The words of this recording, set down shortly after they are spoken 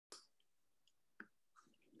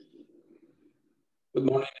Good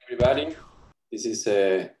morning, everybody. This is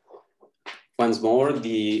once more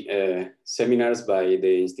the seminars by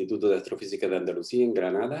the Instituto de Astrofísica de Andalucía in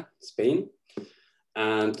Granada, Spain.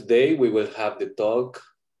 And today we will have the talk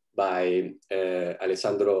by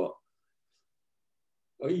Alessandro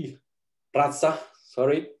Razza,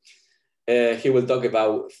 sorry. He will talk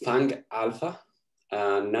about PHANGS-ALPHA,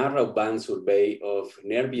 a narrow band survey of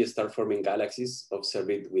nearby star-forming galaxies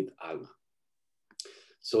observed with ALMA.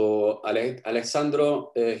 So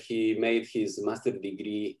Alessandro, he made his master's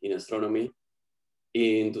degree in astronomy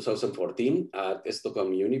in 2014 at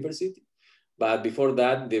Stockholm University. But before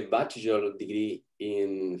that, the bachelor degree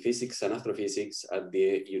in physics and astrophysics at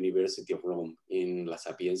the University of Rome in La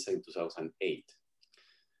Sapienza in 2008.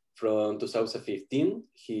 From 2015,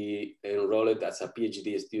 he enrolled as a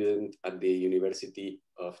PhD student at the University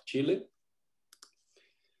of Chile.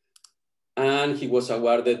 And he was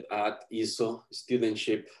awarded at ESO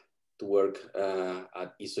studentship to work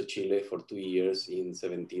at ESO Chile for 2 years in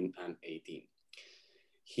 17 and 18.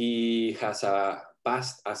 He has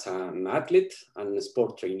passed as an athlete and a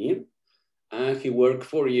sport trainee, and he worked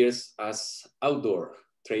 4 years as outdoor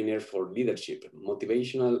trainer for leadership,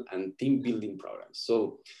 motivational, and team building programs.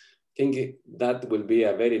 So I think that will be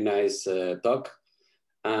a very nice talk,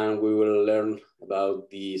 and we will learn about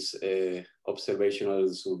this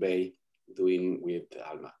observational survey doing with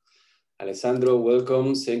ALMA. Alessandro,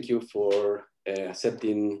 welcome. Thank you for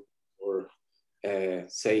accepting or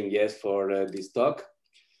saying yes for this talk.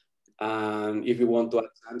 And if you want to add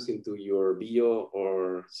something to your bio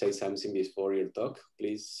or say something before your talk,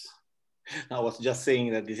 please. I was just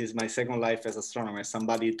saying that this is my second life as astronomer.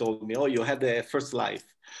 Somebody told me, oh, you had the first life.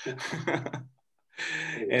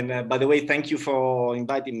 And by the way, thank you for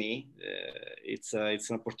inviting me. It's an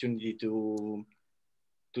opportunity to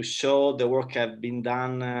show the work I've been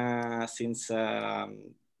done since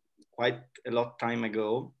quite a lot time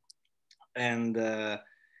ago. And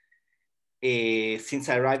since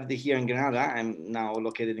I arrived here in Granada, I'm now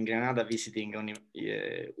located in Granada visiting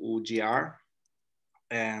UGR.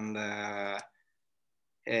 And I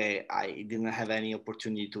didn't have any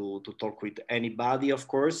opportunity to talk with anybody, of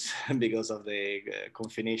course, because of the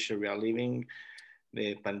confination we are living,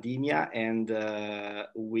 the pandemia. And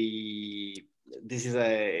this is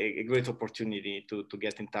a great opportunity to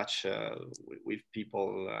get in touch with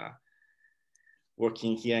people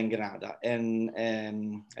working here in Granada. And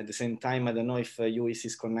at the same time, I don't know if Luis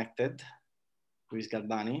is connected, Luis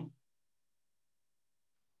Galbani.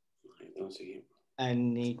 I don't see him. I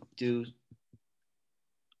need to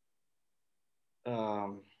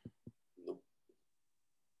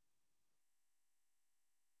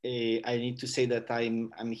I need to say that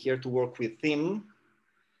I'm here to work with him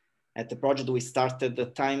at the project we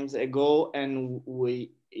started times ago, and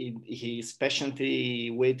he's patiently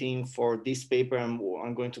waiting for this paper I'm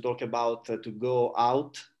going to talk about to go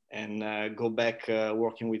out and go back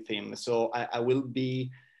working with him. So I will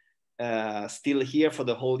be still here for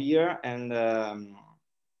the whole year and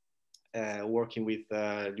working with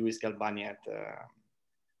Luis Galbani at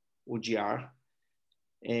UGR.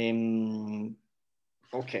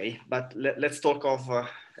 Okay, but let's talk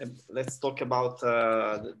about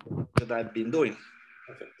that I've been doing.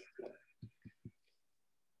 Okay.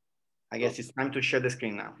 I guess it's time to share the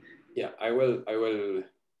screen now. Yeah, I will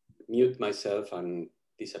mute myself and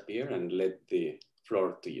disappear and let the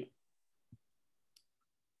floor to you.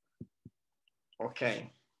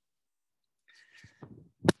 Okay.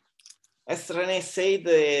 As René said,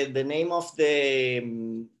 the name of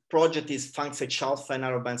the project is PHANGS-ALPHA,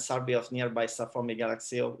 narrowband survey of nearby star-forming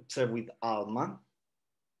galaxies observed with ALMA.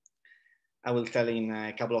 I will tell in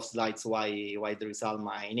a couple of slides why there is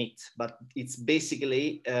ALMA in it, but it's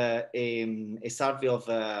basically a survey of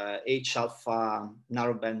H-alpha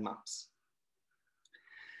narrowband maps.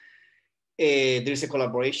 There is a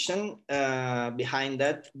collaboration behind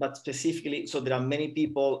that, but specifically, so there are many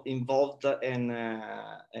people involved and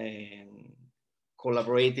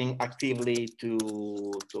collaborating actively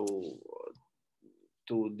to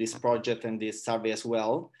this project and this survey as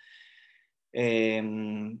well. There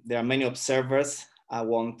are many observers I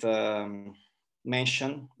won't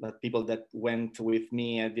mention, but people that went with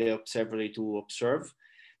me at the observatory to observe.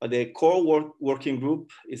 But the core working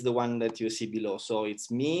group is the one that you see below. So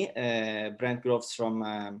it's me, Brent Groves from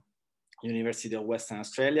University of Western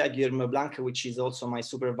Australia, Guillermo Blanca, which is also my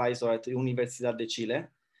supervisor at Universidad de Chile.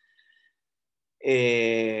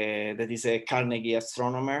 That is a Carnegie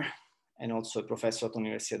astronomer and also a professor at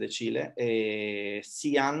Universidad de Chile.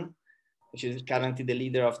 Sian, which is currently the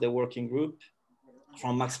leader of the working group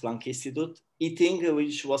from Max Planck Institute. Eating,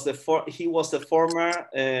 which was he was the former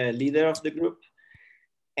leader of the group.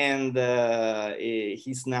 And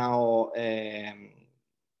he's now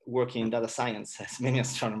working in data science, as many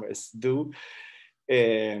astronomers do,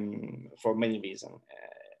 for many reasons.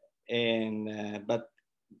 But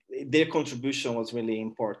their contribution was really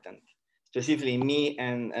important. Specifically me,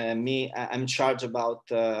 I'm in charge about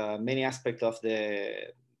many aspects of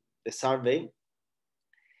the survey,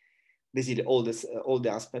 basically all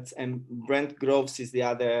the aspects, and Brent Groves is the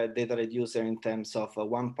other data reducer in terms of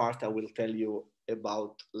one part I will tell you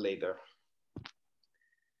about later.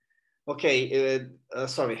 Okay,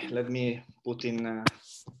 sorry, let me put in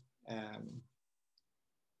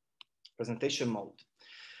presentation mode.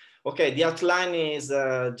 Okay, the outline is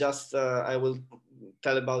I will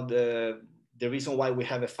tell about the reason why we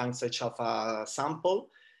have a PHANGS-Halpha sample.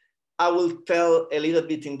 I will tell a little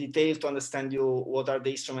bit in detail to understand you what are the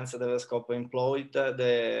instruments that the telescope employed,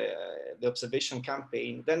 the observation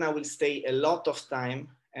campaign. Then I will stay a lot of time,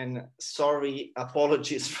 and sorry,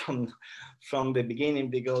 apologies from the beginning,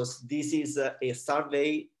 because this is a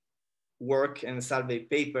survey work and a survey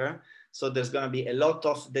paper. So there's going to be a lot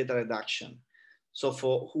of data reduction. So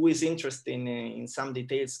for who is interested in some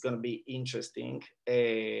details, it's going to be interesting.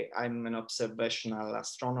 I'm an observational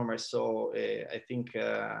astronomer, so I think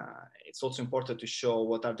it's also important to show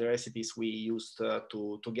what are the recipes we used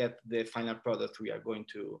to get the final product we are going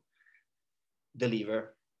to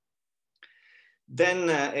deliver. Then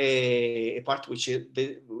a part which is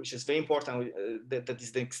very important, that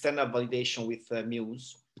is the external validation with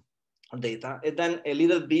MUSE data. And then a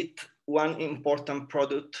little bit, one important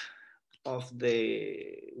product of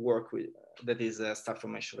the work that is star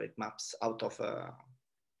formation rate maps out of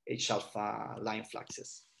H-alpha line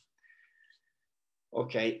fluxes.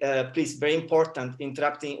 Okay, please, very important,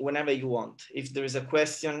 interrupting whenever you want. If there is a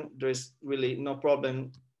question, there is really no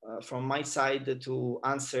problem from my side to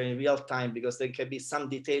answer in real time, because there can be some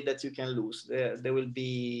detail that you can lose. There will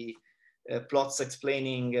be plots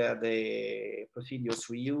explaining the procedures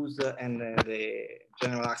we use and the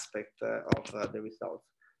general aspect of the results.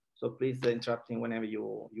 So please interrupting whenever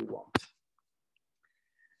you want.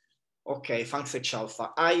 Okay, thanks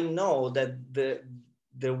H-alpha. I know that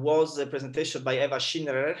there was a presentation by Eva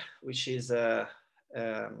Schinnerer, which is a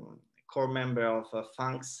core member of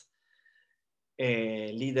PHANGS,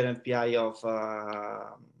 a leader and PI of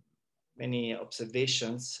many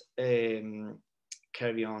observations,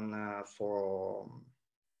 carry on for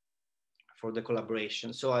the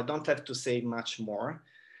collaboration. So I don't have to say much more.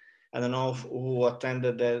 I don't know who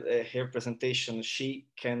attended her presentation. She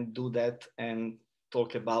can do that and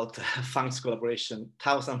talk about PHANGS collaboration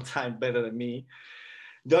 1,000 times better than me.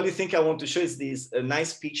 The only thing I want to show is this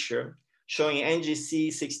nice picture showing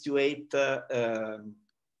NGC 628,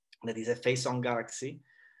 that is a face-on galaxy,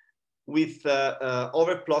 with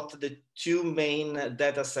overplot the two main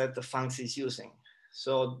data sets PHANGS is using.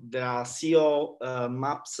 So there are CO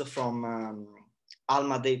maps from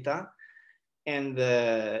ALMA data, and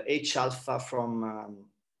H-alpha from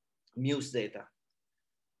MUSE data.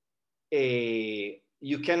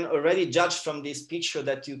 You can already judge from this picture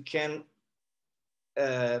that you can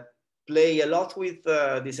play a lot with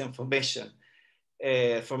this information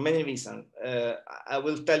for many reasons. I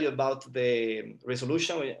will tell you about the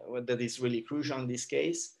resolution that is really crucial in this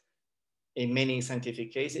case, in many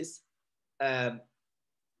scientific cases.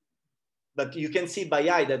 But you can see by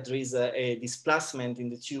eye that there is a displacement in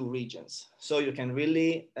the two regions. So you can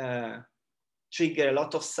really trigger a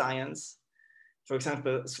lot of science. For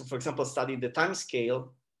example, study the time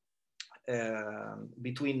scale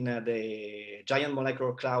between the giant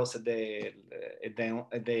molecular clouds and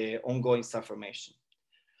the ongoing star formation.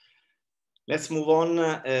 Let's move on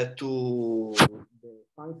to the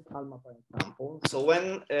PHANGS-ALMA, for example. So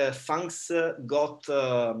when PHANGS got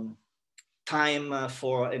time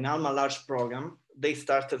for an ALMA large program, they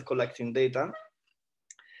started collecting data.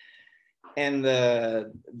 And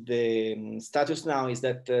the status now is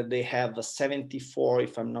that they have 74,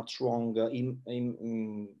 if I'm not wrong,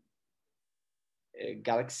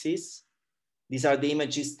 galaxies. These are the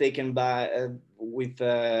images taken by with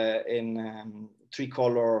in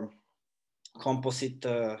three-color composite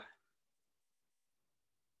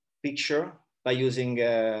picture by using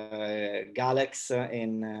GalaxE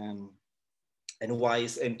and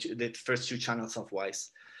WISE, and the first two channels of WISE.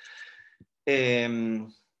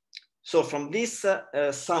 So from this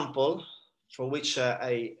sample, for which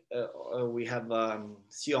we have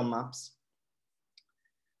CO maps,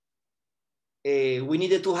 we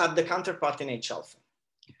needed to have the counterpart in H-alpha.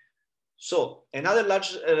 So another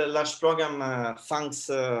large program, PHANGS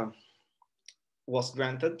was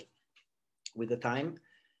granted with the time,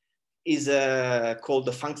 is called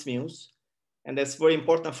the PHANGS-MUSE. And that's very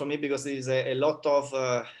important for me because there is a lot of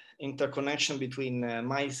interconnection between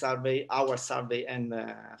my survey, our survey, and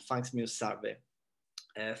PHANGS-MUSE survey.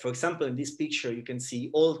 For example, in this picture, you can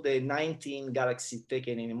see all the 19 galaxies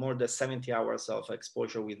taken in more than 70 hours of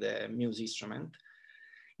exposure with the MUSE instrument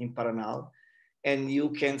in parallel. And you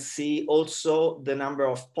can see also the number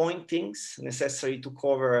of pointings necessary to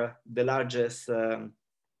cover the largest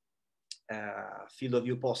field of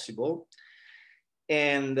view possible.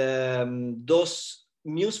 And those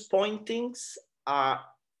MUSE pointings are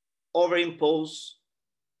overimposed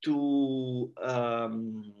to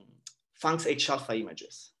PHANGS-Halpha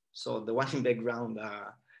images. So the one in background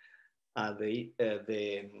are the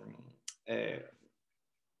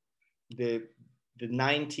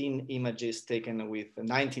 19 images taken with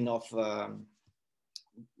 19 of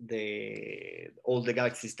all the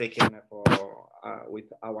galaxies taken for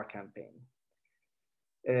with our campaign.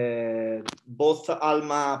 Both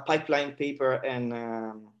ALMA pipeline paper and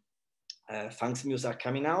PHANGS-MUSE are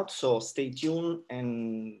coming out, so stay tuned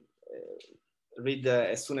and read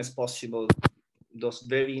as soon as possible those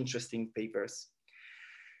very interesting papers.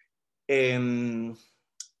 I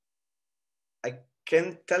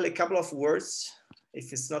can tell a couple of words,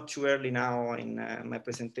 if it's not too early now in my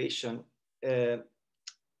presentation,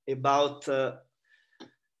 about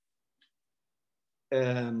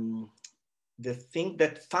the thing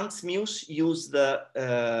that PHANGS-MUSE use the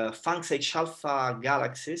PHANGS-Halpha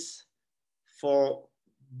galaxies for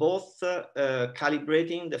both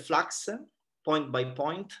calibrating the flux point by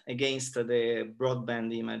point against the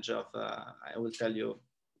broadband image of, I will tell you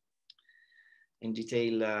in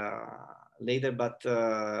detail later, but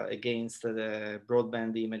against the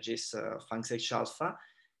broadband images PHANGS-Halpha.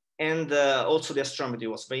 And also the astrometry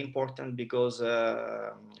was very important because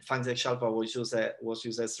PHANGS-Halpha was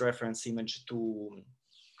used as reference image to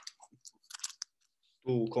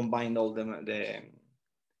combine all the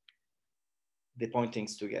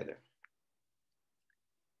pointings together.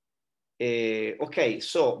 Okay,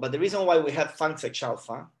 so, but the reason why we have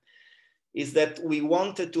PHANGS-Halpha is that we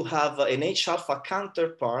wanted to have an H-alpha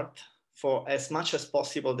counterpart for as much as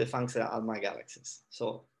possible the PHANGS-ALMA galaxies.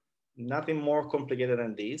 So nothing more complicated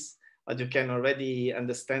than this, but you can already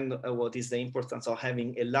understand what is the importance of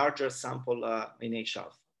having a larger sample in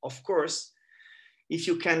H-alpha. Of course, if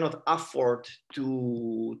you cannot afford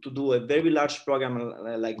to do a very large program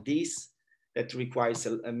like this, that requires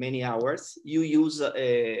many hours, you use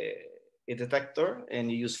a detector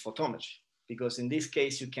and you use photometry, because in this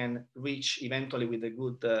case, you can reach eventually with a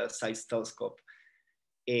good size telescope,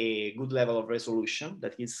 a good level of resolution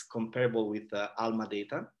that is comparable with ALMA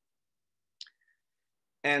data.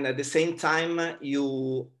 And at the same time,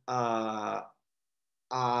 you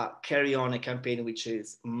carry on a campaign which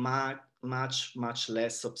is much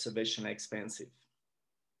less observation expensive.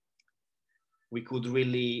 We could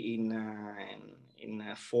really,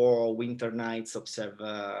 in 4 winter nights, observe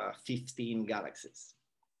 15 galaxies.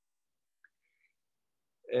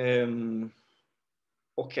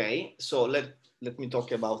 Okay, so let me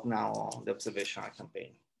talk about now the observational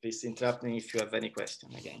campaign. Please interrupt me if you have any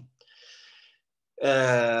question again.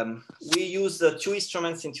 We use 2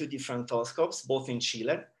 instruments in 2 different telescopes, both in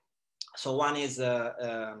Chile. So one is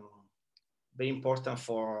very important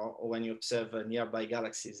for when you observe nearby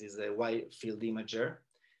galaxies is a wide field imager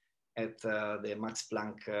at the Max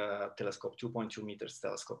Planck telescope, 2.2 meters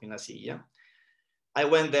telescope in Silla. I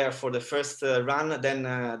went there for the first run, then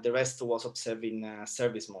the rest was observed in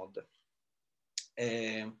service mode.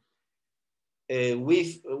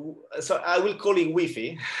 So I will call it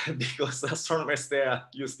Wi-Fi because astronomers there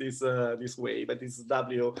use this way, but it's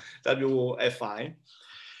WFI.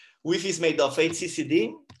 Wi-Fi is made of 8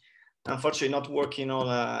 CCD. Unfortunately, not working all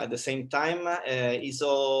at the same time.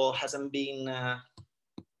 ESO hasn't been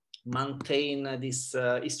maintained this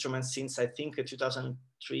instrument since I think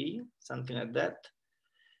 2003, something like that.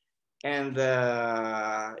 And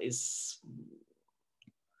it's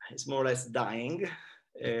more or less dying.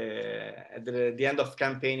 At the end of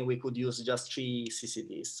campaign, we could use just 3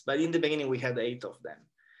 CCDs, but in the beginning we had 8 of them.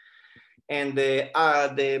 And the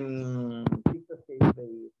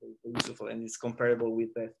useful, and it's comparable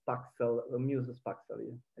with the MUSE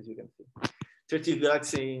Spaxel, as you can see. 30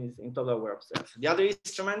 galaxies in total were observed. The other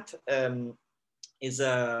instrument is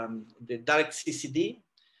the direct CCD,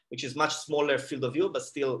 which is much smaller field of view, but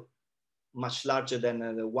still much larger than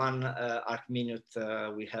the 1 arc minute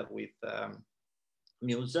we have with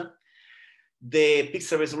MUSE. The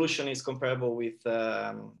pixel resolution is comparable with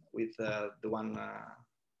the one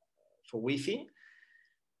for Wi-Fi.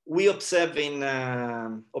 We observe in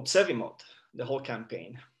observing mode the whole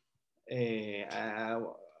campaign.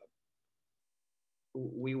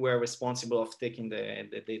 we were responsible of taking the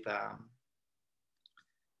data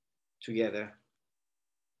together.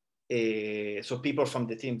 So people from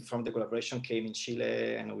the team, from the collaboration came in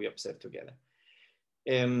Chile and we observed together.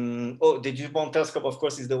 Oh, the Pont telescope, of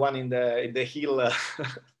course, is the one in the hill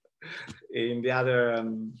in the other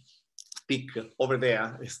peak over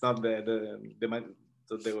there. It's not the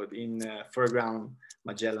in foreground.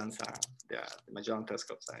 Magellan's are the Magellan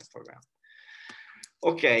telescopes are in foreground.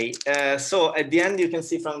 Okay, so at the end you can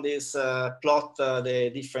see from this plot the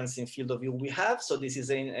difference in field of view we have. So this is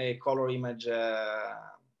a color image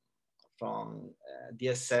from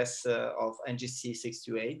DSS of NGC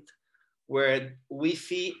 628, where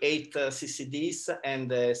Wi-Fi 8 CCDs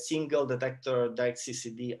and a single detector direct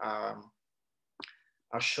CCD are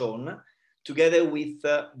shown, together with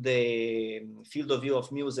the field of view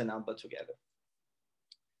of MUSE and ALMA together.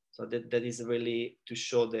 So that is really to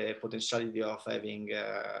show the potentiality of having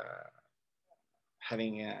a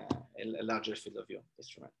larger field of view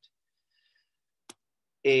instrument.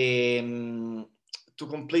 To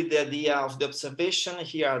complete the idea of the observation,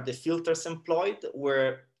 here are the filters employed,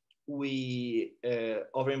 where we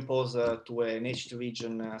overimpose to an H2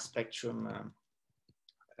 region spectrum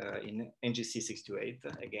in NGC 628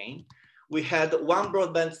 again. We had one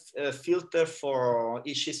broadband filter for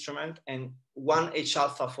each instrument and one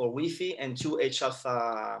H-alpha for Wi-Fi and two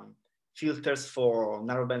H-alpha filters for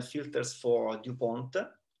narrowband filters for DuPont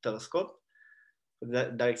telescope,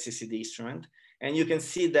 the direct CCD instrument. And you can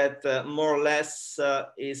see that more or less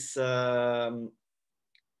is one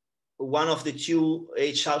of the two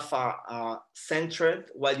H-alpha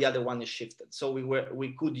centered while the other one is shifted. So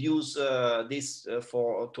we could use this to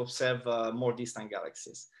observe more distant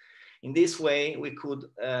galaxies. In this way, we could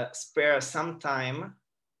spare some time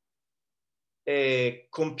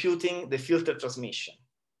computing the filter transmission.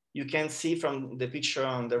 You can see from the picture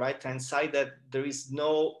on the right-hand side that there is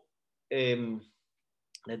no, depending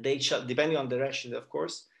on the ratio, of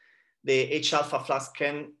course, the H-alpha flux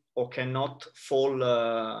can or cannot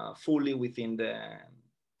fall fully within the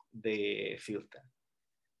filter.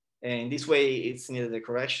 And in this way, it's needed a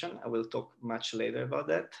correction. I will talk much later about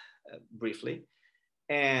that briefly.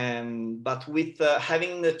 But with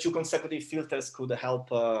having the two consecutive filters could help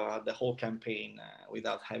the whole campaign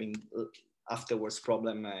without having afterwards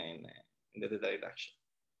problem in the data reduction.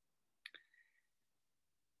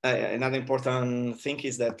 Another important thing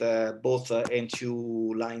is that both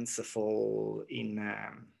N2 lines fall in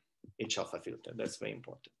H-alpha filter. That's very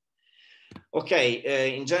important.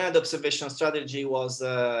 Okay, in general, the observation strategy was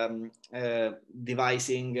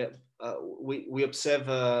devising, we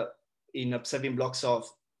observe in observing blocks of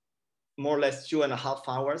more or less 2.5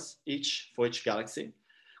 hours each for each galaxy.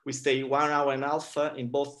 We stay 1 hour and a half in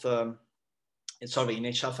both, in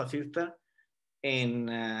H-alpha filter, and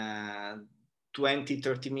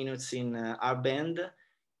 20-30 minutes in R-band,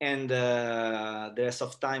 and the rest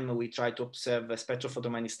of time we try to observe a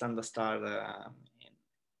spectrophotometric standard star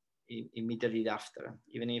immediately after,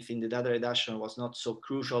 even if in the data reduction was not so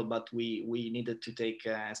crucial, but we needed to take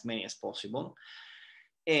as many as possible.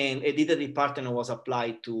 And a data department was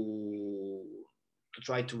applied to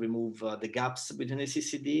try to remove the gaps between the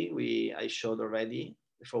CCD I showed already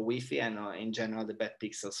for Wi-Fi, and in general the bad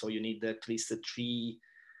pixels. So you need at least 3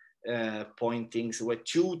 pointings, with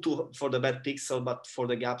 2 for the bad pixel, but for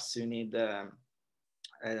the gaps you need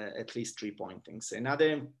at least 3 pointings.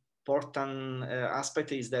 Another important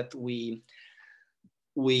aspect is that we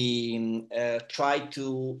try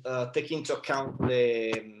to take into account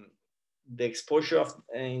the exposure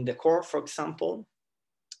in the core, for example.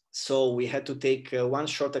 So we had to take one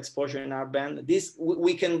short exposure in our band. This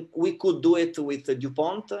we could do it with the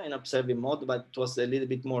DuPont in observing mode, but it was a little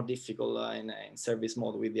bit more difficult in service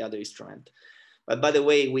mode with the other instrument. But by the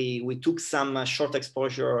way, we took some short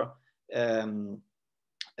exposure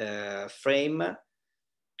frame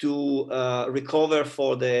to recover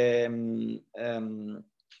for the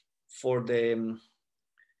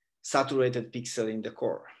saturated pixel in the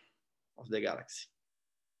core of the galaxy.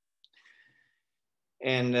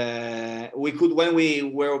 And we could, when we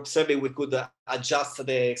were observing, we could adjust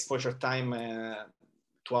the exposure time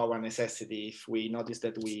to our necessity. If we noticed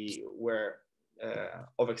that we were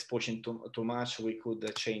overexposing too much, we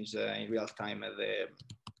could change in real time the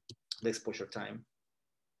exposure time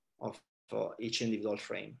of each individual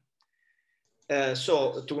frame.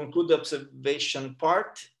 So to conclude the observation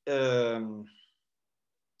part,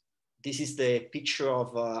 this is the picture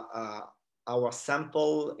of our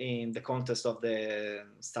sample in the context of the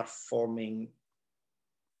star-forming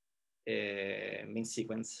main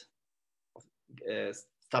sequence,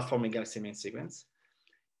 star-forming galaxy main sequence.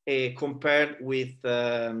 compared with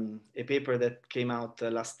a paper that came out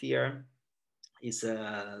last year, is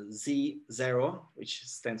Z0, which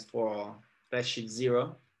stands for redshift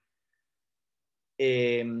 0,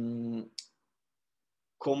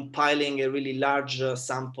 compiling a really large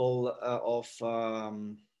sample of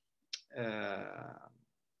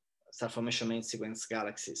star-formation main sequence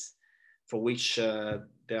galaxies, for which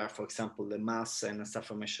there are, for example, the mass and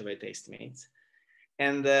star-formation rate estimates.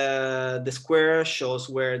 And the square shows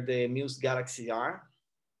where the MUSE galaxies are,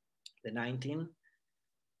 the 19.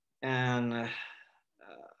 And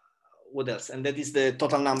what else? And that is the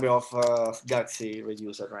total number of galaxy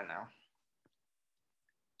reduced right now.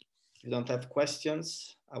 If you don't have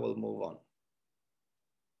questions, I will move on.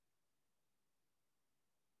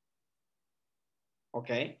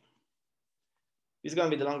 Okay. This is going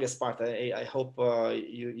to be the longest part. I hope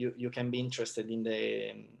you can be interested in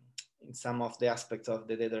some of the aspects of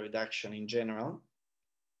the data reduction in general,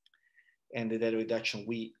 and the data reduction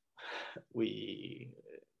with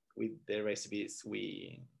the recipes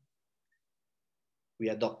we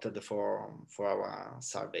adopted for our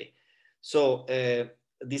survey. So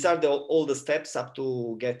these are all the steps up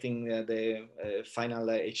to getting the final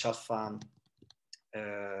H-alpha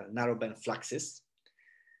narrowband fluxes.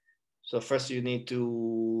 So first you need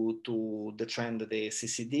to detrend the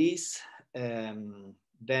CCDs.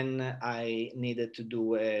 Then I needed to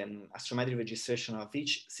do astrometric registration of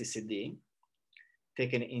each CCD,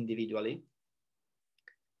 taken individually.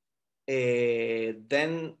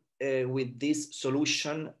 Then with this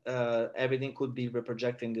solution, everything could be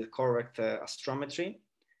reprojected in the correct astrometry.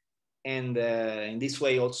 And in this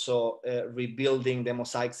way also rebuilding the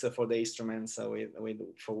mosaics for the instruments for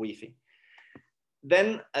Wi-Fi.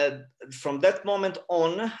 Then from that moment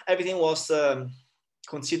on, everything was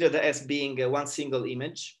considered as being one single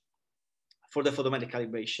image for the photometric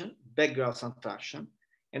calibration, background subtraction,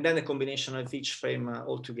 and then the combination of each frame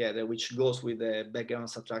altogether, which goes with the background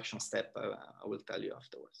subtraction step I will tell you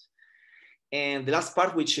afterwards. And the last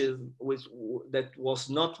part, that was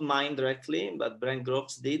not mine directly, but Brent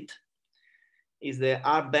Groves did, is the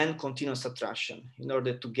R-band continuum subtraction in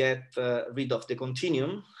order to get rid of the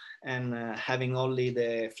continuum and having only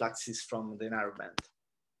the fluxes from the narrowband.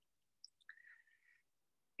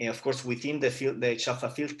 And of course, within the H-alpha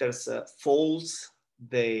filters folds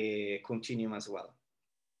the continuum as well.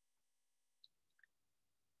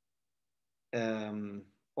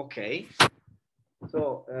 Okay,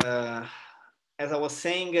 so as I was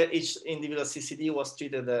saying, each individual CCD was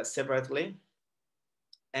treated separately,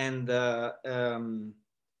 and I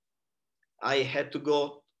had to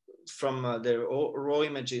go from the raw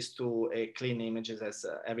images to clean images as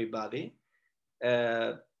everybody.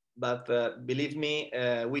 But believe me,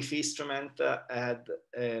 Wi-Fi instrument had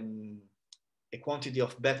a quantity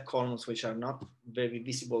of bad columns which are not very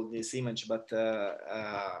visible in this image, but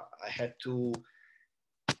I had to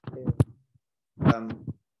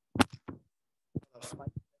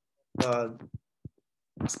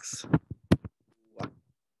tasks,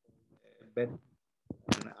 bad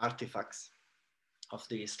artifacts of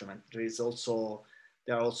the instrument. There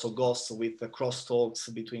are also ghosts with the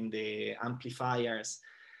crosstalks between the amplifiers.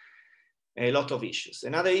 A lot of issues.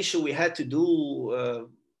 Another issue we had to do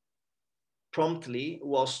promptly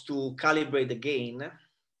was to calibrate the gain.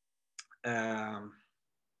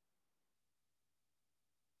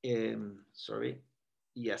 Sorry.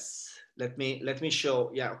 Yes. Let me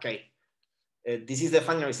show. Yeah. Okay. This is the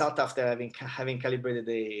final result after having calibrated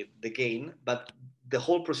the gain, but the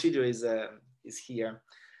whole procedure is here.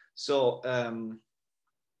 So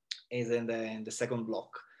is in the second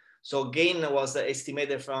block. So gain was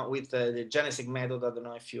estimated with the GMCs method. I don't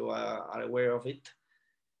know if you are aware of it,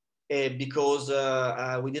 because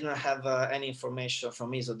we didn't have any information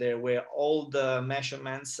from ESO. There were all the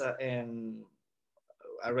measurements, and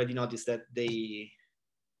I already noticed that they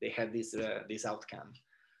had this outcome.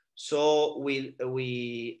 So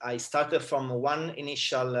I started from one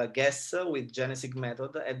initial guess with GMCs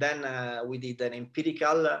method, and then we did an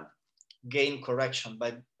empirical gain correction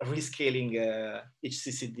by rescaling each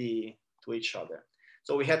CCD to each other.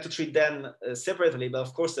 So we had to treat them separately, but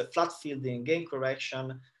of course the flat fielding gain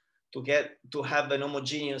correction to have an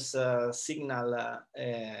homogeneous signal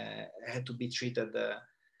had to be treated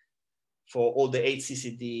for all the 8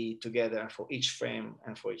 CCD together for each frame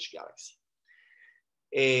and for each galaxy.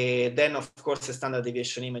 Then of course the standard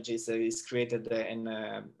deviation image is created and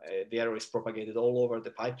the error is propagated all over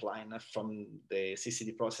the pipeline from the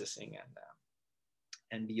CCD processing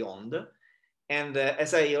and beyond. And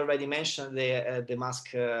as I already mentioned, the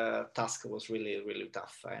mask task was really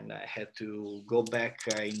tough, and I had to go back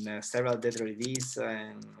in several data releases,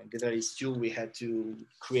 and data release 2, we had to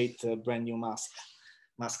create a brand new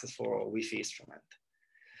masks for Wi-Fi instrument.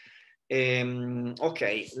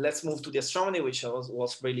 Okay, let's move to the astronomy, which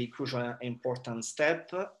was really crucial and important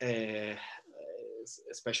step,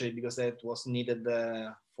 especially because that was needed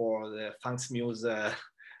for the PHANGS-MUSE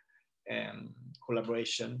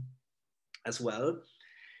collaboration as well.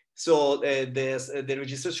 So the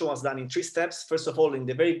registration was done in 3 steps. First of all, in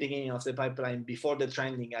the very beginning of the pipeline, before the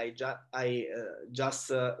trending, I just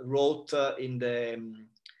wrote in the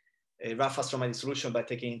rough astrometry solution by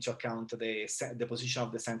taking into account the position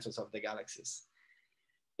of the centers of the galaxies.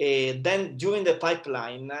 Then during the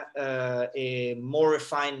pipeline, a more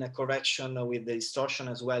refined correction with the distortion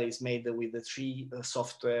as well is made with the 3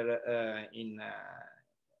 software in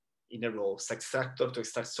a row: Extractor to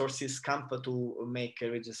extract sources, Camp to make a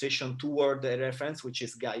registration toward the reference, which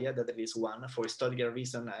is Gaia, that there is 1. For historical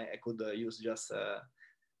reason, I could use just,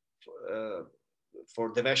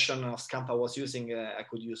 for the version of Scamp I was using, I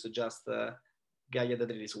could use just Gaia, that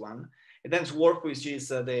there is 1. And then to work, which is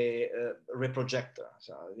the reprojector.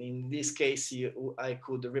 So in this case, I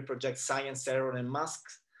could reproject science, error, and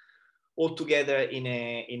masks all together in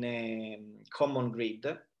a common grid.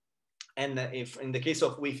 And if in the case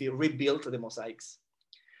of Wi-Fi, rebuilt the mosaics.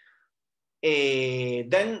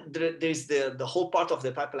 Then there's the whole part of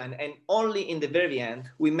the pipeline, and only in the very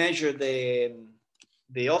end, we measure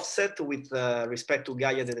the offset with respect to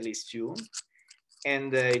Gaia, that there is 2.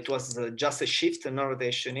 And it was just a shift, no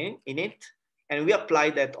rotation in it. And we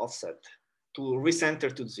applied that offset to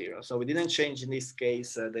recenter to 0. So we didn't change in this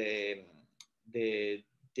case the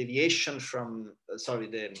deviation from,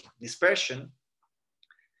 the dispersion,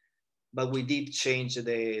 but we did change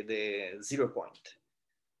the 0 point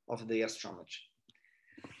of the astrometry.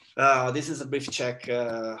 This is a brief check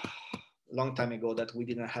long time ago that we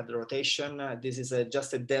didn't have the rotation. This is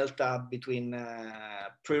just a delta between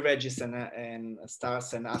pre-regist and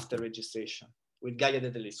stars and after registration with Gaia,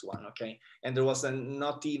 that there is 1, okay? And there was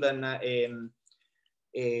not even a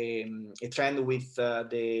trend with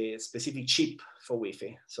the specific chip for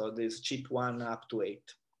Wi-Fi. So there's chip 1 up to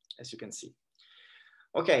 8, as you can see.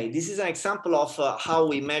 Okay, this is an example of how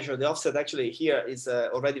we measure the offset. Actually, here is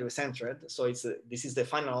already recentered. So this is the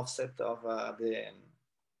final offset of the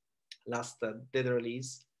last data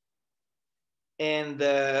release. And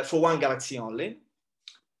for 1 galaxy only.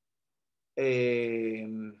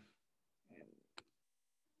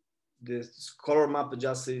 The color map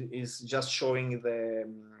is just showing the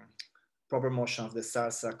proper motion of the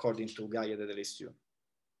stars according to Gaia, that there is 2.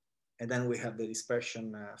 And then we have the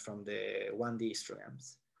dispersion from the 1D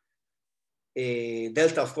histograms.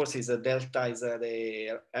 Delta, of course, is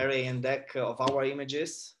the array and deck of our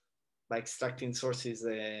images by extracting sources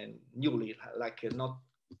newly, like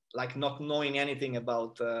not knowing anything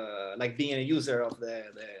about, like being a user of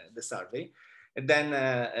the survey, and then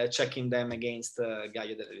checking them against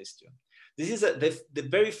Gaia, that there is 2. This is the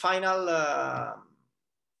very final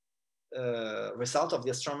result of the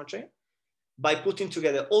astrometry, by putting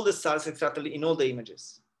together all the stars exactly in all the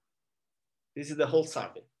images. This is the whole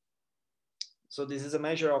survey. So this is a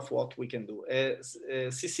measure of what we can do.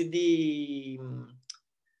 CCD,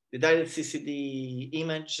 the direct CCD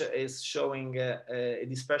image is showing a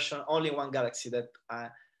dispersion only in 1 galaxy that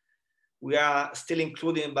we are still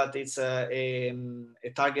including, but it's a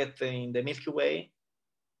target in the Milky Way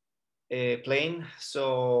plane.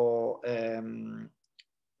 So,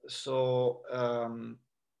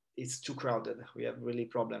 it's too crowded. We have really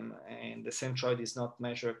problem, and the centroid is not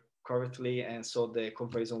measured correctly, and so the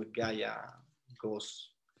comparison with Gaia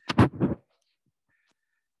goes,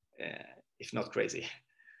 if not crazy.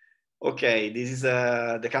 Okay, this is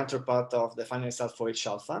the counterpart of the final result for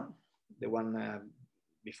PHANGS-ALPHA. The one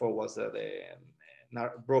before was the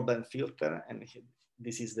broadband filter, and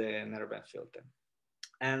this is the narrowband filter.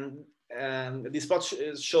 And this plot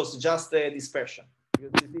shows just the dispersion.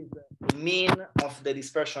 This is the mean of the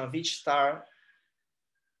dispersion of each star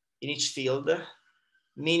in each field,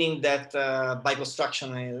 meaning that by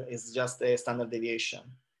construction is just a standard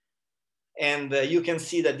deviation. And you can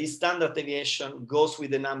see that this standard deviation goes with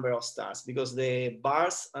the number of stars, because the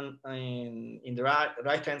bars in the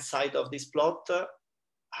right-hand side of this plot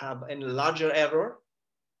have a larger error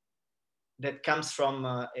that comes from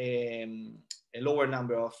a lower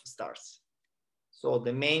number of stars. So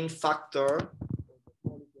the main factor,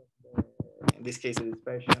 in this case, the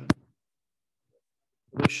dispersion,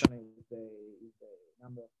 solution is the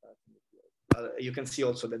number of stars in the field. you can see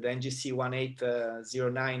also that the NGC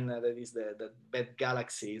 1809, that is the bad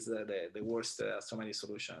galaxy, is the worst astrometry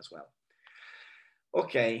solution as well.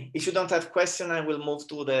 Okay, if you don't have question, I will move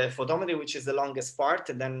to the photometry, which is the longest part,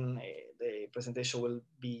 and then the presentation will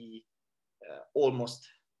be almost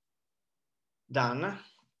done.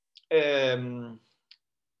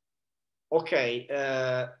 Okay,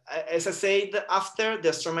 as I said, after the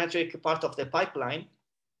astrometric part of the pipeline,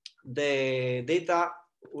 the data,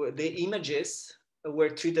 the images were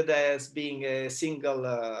treated as being a single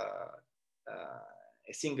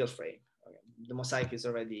frame. Okay. The mosaic is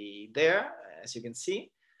already there, as you can see.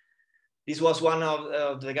 This was one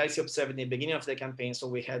of the galaxy observed in the beginning of the campaign, so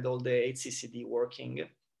we had all the HCCD working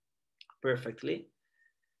perfectly,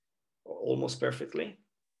 almost perfectly.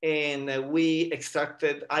 And I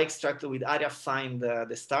extracted with area find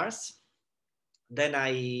the stars. Then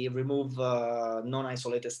I remove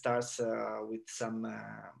non-isolated stars with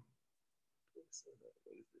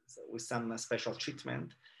some special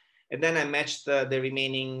treatment. And then I matched the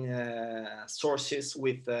remaining sources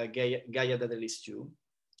with Gaia data list 2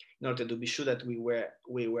 in order to be sure that we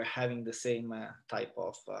were having the same type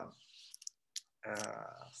of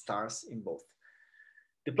stars in both.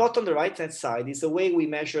 The plot on the right-hand side is the way we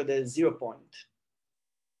measure the 0 point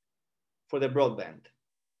for the broadband.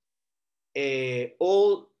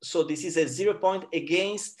 So this is a 0 point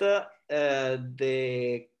against the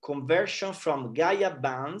conversion from Gaia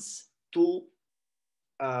bands to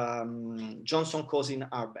Johnson-Cosin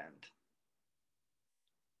R band.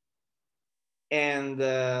 And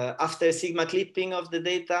after sigma clipping of the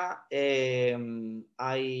data,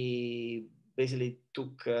 I basically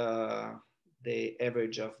took the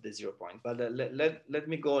average of the 0 point. But let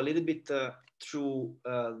me go a little bit through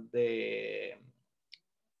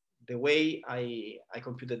the way I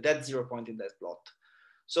computed that 0 point in that plot.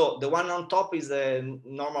 So the one on top is the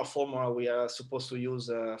normal formula we are supposed to use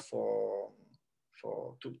to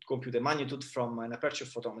compute the magnitude from an aperture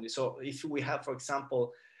photometry. So if we have, for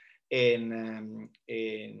example, an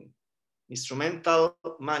instrumental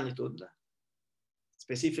magnitude,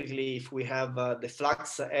 specifically if we have the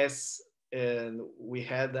flux S we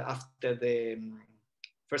had after the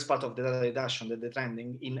first part of the data reduction, the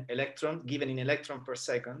trending in electron, given in electron per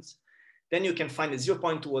seconds, then you can find a 0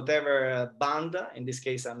 point to whatever band. In this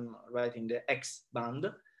case, I'm writing the X band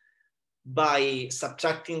by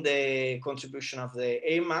subtracting the contribution of the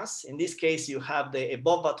air mass. In this case, you have the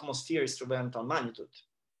above atmosphere instrumental magnitude.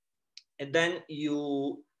 And then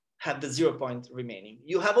you have the 0 point remaining.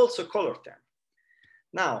 You have also color term.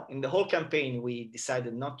 Now, in the whole campaign, we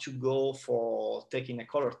decided not to go for taking a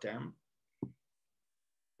color term,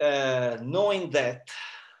 knowing that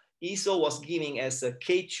ESO was giving as a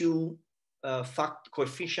K2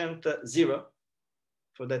 coefficient 0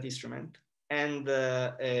 for that instrument. And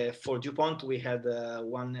for DuPont, we had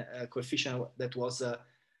one coefficient that was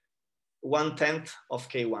 1/10 of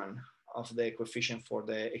K1 of the coefficient for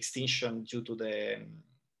the extinction due to the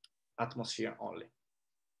atmosphere only.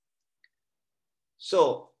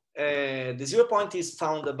 So the 0 point is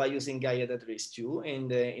found by using Gaia data list 2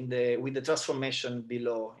 with the transformation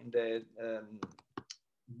below in the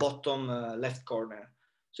bottom left corner.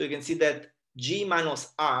 So you can see that G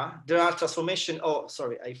minus R, there are transformation. Oh,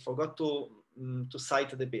 sorry, I forgot to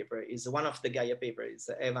cite the paper. It's one of the Gaia paper, it's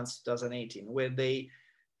Evans 2018, where they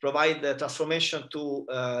provide the transformation to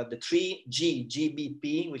the three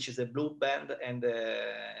GBP, which is the blue band, and the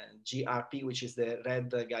GRP, which is the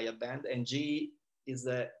red Gaia band, and G is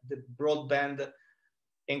the broadband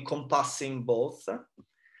encompassing both.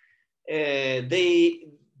 They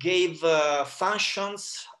gave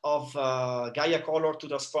functions of Gaia color to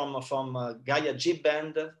transform from Gaia G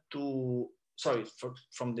band to, sorry,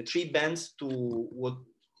 from the 3 bands to what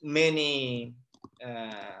many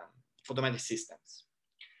photometric systems.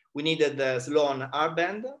 We needed the Sloan R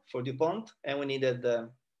band for DuPont, and we needed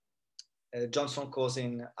the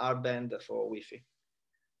Johnson-Cosin R band for Wi-Fi.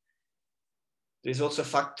 There is also a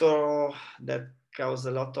factor that caused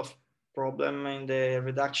a lot of problem in the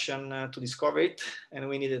reduction to discover it, and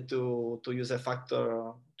we needed to use a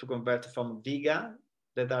factor to convert from Vega,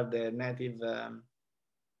 that are the native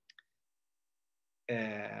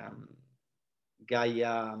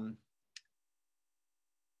Gaia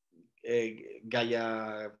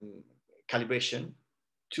calibration,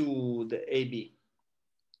 to the AB.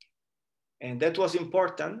 And that was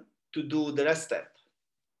important to do the rest step,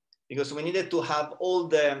 because we needed to have all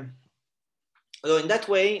the, so in that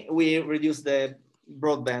way, we reduced the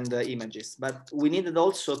broadband images, but we needed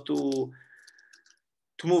also to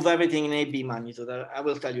move everything in AB magnitude. I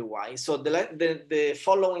will tell you why. So the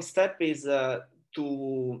following step is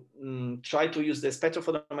to try to use the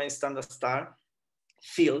spectrophotometric standard star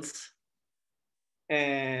fields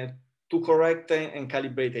to correct and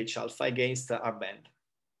calibrate H-alpha against R band.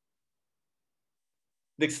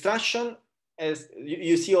 The extraction, as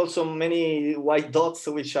you see also many white dots,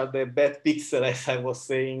 which are the bad pixels, as I was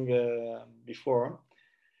saying before,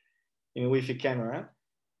 in Wi-Fi camera.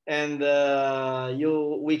 And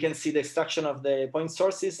we can see the extraction of the point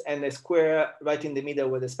sources and the square right in the middle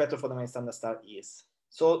where the spectrophotometric standard star is.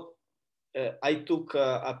 So I took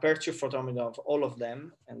aperture photometry of all of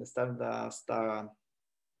them and the standard star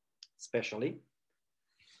especially.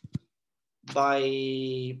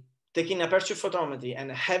 By taking aperture photometry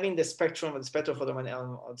and having the spectrum of the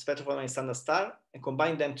spectrophotometry standard star and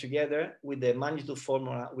combine them together with the magnitude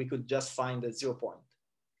formula, we could just find the 0 point.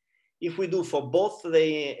 If we do for both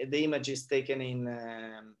the images taken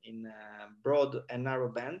in broad and narrow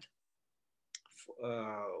band,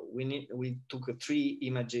 we took 3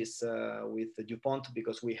 images with the Pont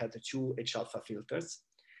because we had 2 H-alpha filters.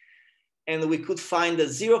 And we could find a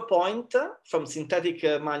 0 point from synthetic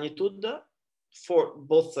magnitude for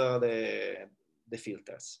both the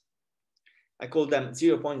filters. I call them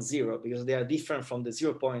 0.0 because they are different from the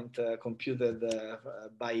 0 point computed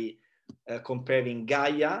by comparing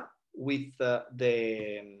Gaia with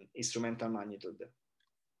the instrumental magnitude.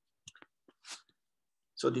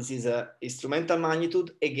 So this is an instrumental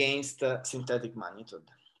magnitude against synthetic magnitude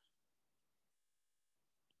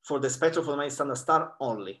for the spectrophotometric standard star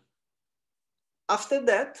only. After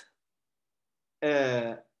that,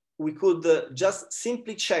 we could just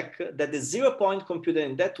simply check that the 0 point computed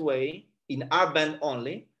in that way, in R band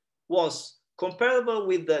only, was comparable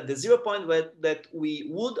with the 0 point that we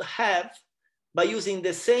would have by using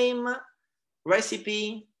the same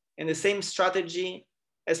recipe and the same strategy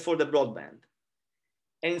as for the broadband.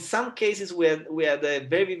 And in some cases, we had a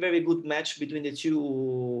very, very good match between the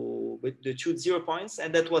two 0 points,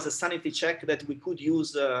 and that was a sanity check that we could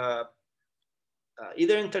use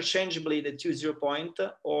either interchangeably the 2 0 point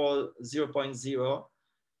or 0.0.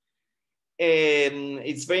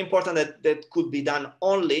 It's very important that that could be done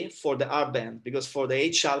only for the R band, because for the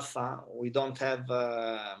H-alpha, we don't have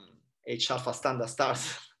H-alpha standard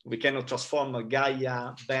stars. We cannot transform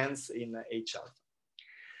Gaia bands in H-alpha.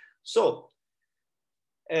 So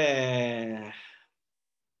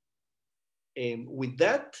with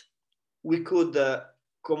that, we could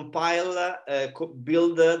compile,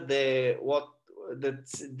 build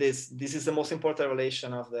this is the most important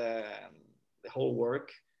relation of the whole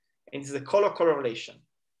work, and it's the color correlation.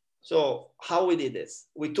 So how we did this?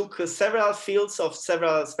 We took several fields of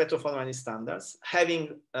several spectrophotometric standards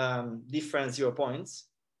having different 0 points,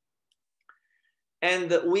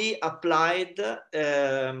 and we applied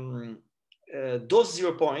those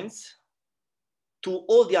 0 points to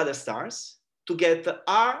all the other stars to get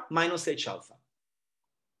R minus H-alpha.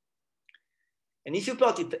 And if you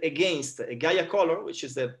plot it against a Gaia color, which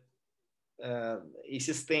is the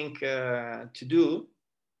easiest thing to do,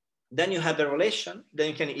 then you have a relation. Then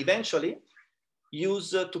you can eventually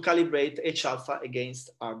use to calibrate H-alpha against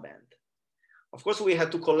R band. Of course, we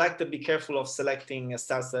had to collect and be careful of selecting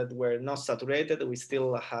stars that were not saturated. We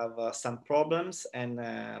still have some problems, and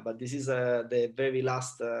but this is the very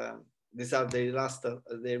last. These are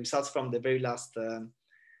the results from the very last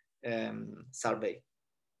survey,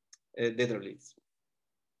 data release.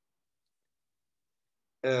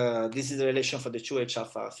 This is the relation for the 2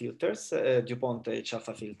 H-alpha filters, DuPont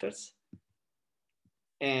H-alpha filters,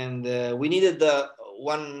 and we needed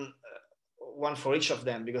one for each of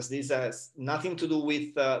them because this has nothing to do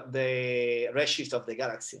with the redshift of the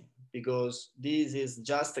galaxy, because this is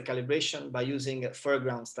just a calibration by using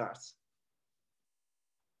foreground stars.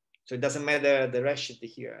 So it doesn't matter the redshift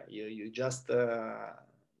here. You just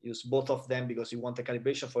use both of them because you want a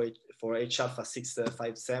calibration for H-alpha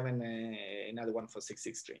 657 and another one for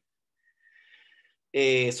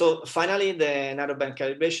 663. So finally, the narrowband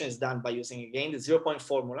calibration is done by using again the 0 point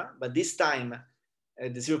formula, but this time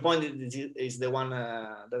the 0 point is the one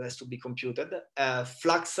that has to be computed.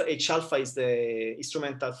 Flux H-alpha is the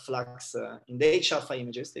instrumental flux in the H-alpha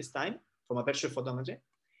images this time from aperture photometry,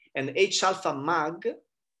 and H-alpha mag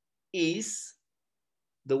is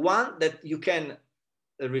the one that you can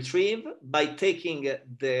retrieve by taking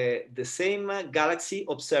the same galaxy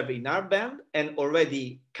observed in R band and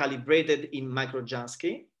already calibrated in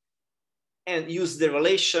microjansky, and use the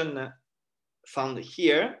relation found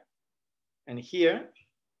here and here,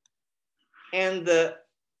 and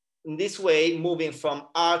in this way moving from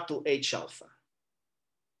R to H-alpha.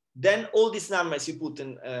 Then all these numbers you put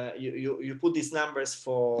in, you put these numbers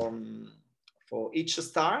for each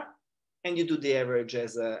star, and you do the average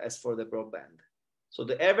as for the broadband. So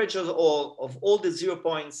the average of all the 0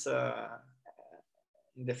 points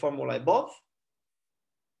in the formula above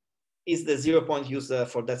is the 0 point used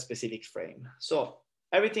for that specific frame. So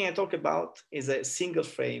everything I talk about is a single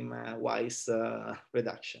frame wise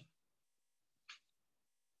reduction.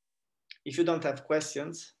 If you don't have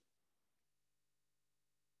questions,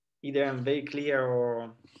 either I'm very clear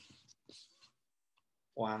or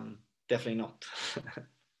I'm definitely not.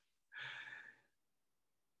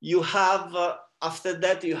 You have, after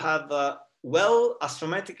that, you have well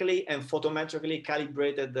astrometrically and photometrically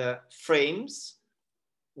calibrated frames.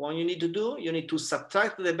 What you need to do, you need to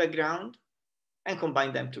subtract the background and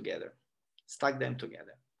combine them together, stack them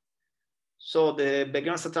together. So the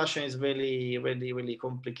background subtraction is really, really, really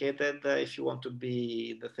complicated if you want to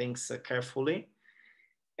be the things carefully.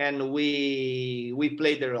 And we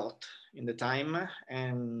played a lot in the time,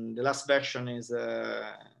 and the last version is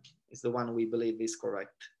the one we believe is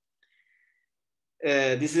correct.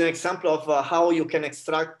 This is an example of how you can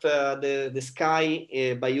extract the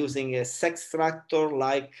sky by using a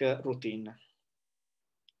sextractor-like routine.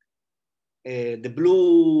 The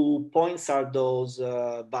blue points are those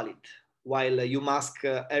valid, while you mask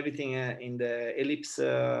everything in the ellipse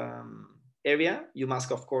area. You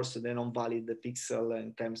mask, of course, the non-valid pixel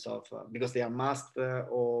in terms of because they are masked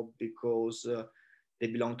or because they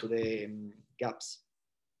belong to the gaps.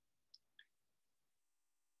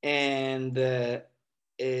 And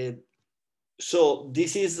so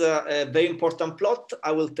this is a very important plot.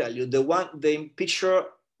 I will tell you the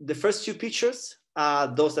first two pictures are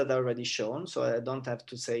those that are already shown, so I don't have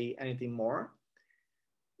to say anything more.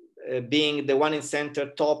 Being the one in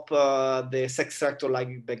center top, the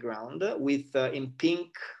sextractor-like background with in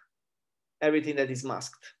pink everything that is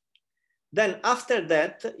masked. Then after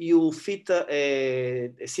that, you fit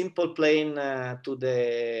a simple plane to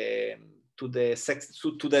the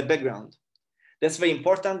background. That's very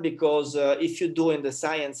important because if you do in the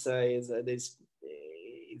science, it's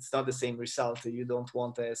not the same result. You don't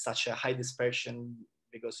want such a high dispersion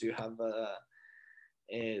because you have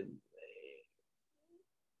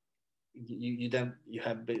you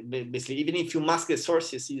have basically, even if you mask the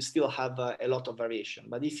sources, you still have a lot of variation.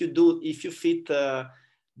 But if you fit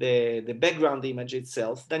the background image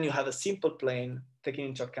itself, then you have a simple plane taking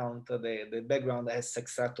into account the background as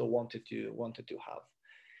Sextractor wanted to have.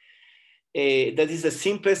 That is the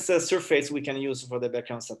simplest surface we can use for the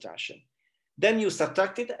background subtraction. Then you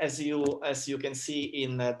subtract it, as you can see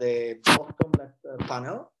in the bottom left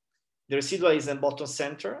panel. The residual is in bottom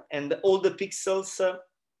center, and all the pixels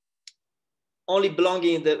only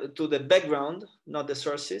belonging to the background, not the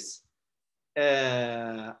sources,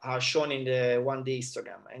 are shown in the 1D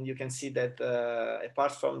histogram. And you can see that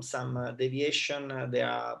apart from some deviation, they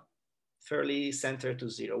are fairly centered to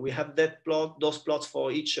 0. We have those plots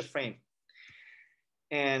for each frame.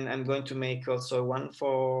 And I'm going to make also one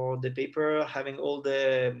for the paper, having all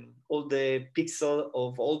the pixel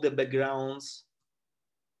of all the backgrounds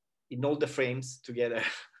in all the frames together.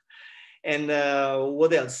 And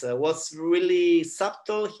what else? What's really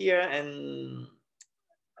subtle here and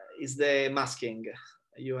is the masking.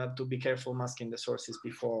 You have to be careful masking the sources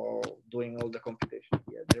before doing all the computation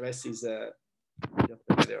here. The rest is just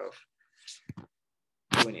a matter of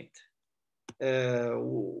doing it.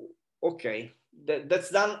 Okay.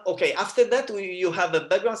 That's done. Okay, after that you have a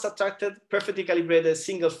background subtracted, perfectly calibrated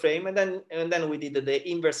single frame, and then we did the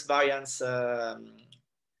inverse variance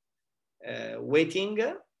weighting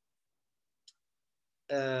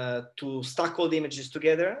to stack all the images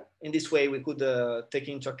together. In this way, we could take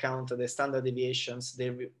into account the standard deviations,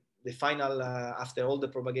 the final after all the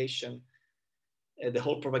propagation, the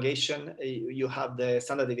whole propagation. You have the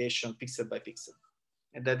standard deviation pixel by pixel,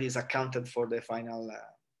 and that is accounted for the final.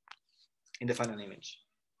 In the final image.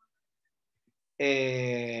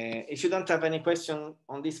 If you don't have any question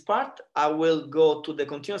on this part, I will go to the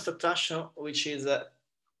continuous subtraction, which is the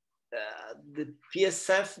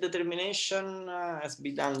PSF determination has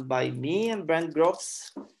been done by me and Brent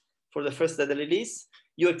Groves for the first data release.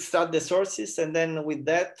 You extract the sources, and then with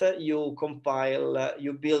that you compile,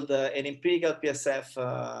 you build an empirical PSF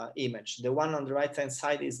image. The one on the right-hand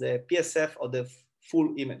side is the PSF of the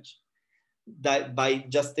full image. That by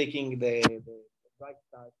just taking the right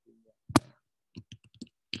side in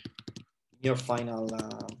your final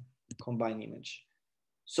combined image.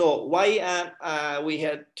 So why we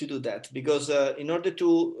had to do that? Because in order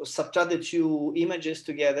to subtract the two images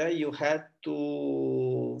together, you had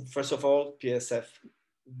to, first of all, PSF,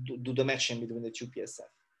 do the matching between the two PSF.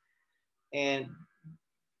 And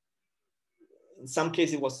in some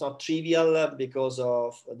cases, it was not trivial because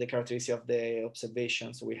of the characteristic of the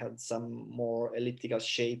observations. We had some more elliptical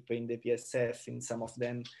shape in the PSF in some of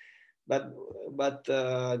them.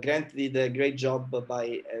 Grant did a great job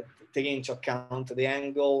by taking into account the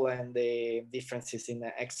angle and the differences in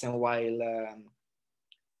the X and Y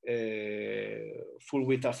full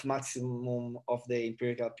width of maximum of the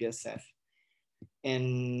empirical PSF.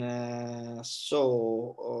 And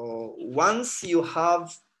so once you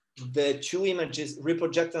have the two images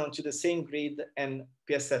reprojected onto the same grid and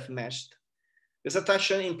PSF meshed, the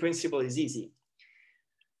subtraction in principle is easy.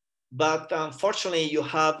 But unfortunately, you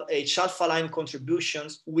have H-alpha line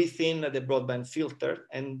contributions within the broadband filter,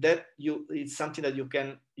 and that it's something that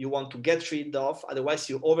you want to get rid of. Otherwise,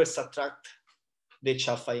 you over subtract the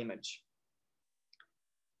H-alpha image.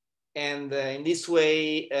 And in this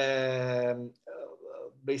way,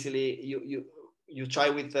 basically, you try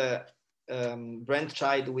with Brent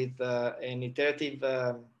tried with an iterative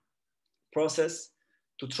process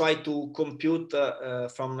to try to compute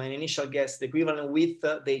from an initial guess the equivalent width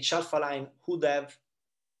the H-alpha line would have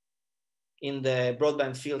in the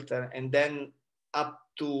broadband filter, and then up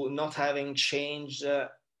to not having changed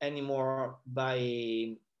anymore by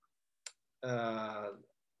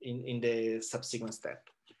in the subsequent step.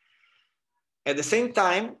 At the same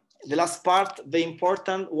time, the last part, the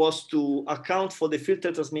important was to account for the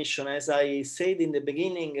filter transmission. As I said in the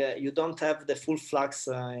beginning, you don't have the full flux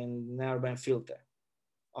in narrowband filter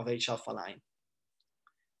of H-alpha line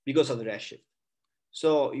because of the redshift.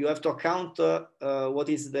 So you have to account what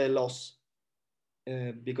is the loss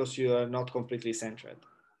because you are not completely centered.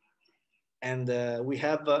 And we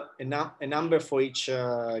have a number for each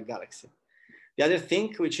galaxy. The other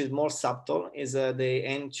thing, which is more subtle, is the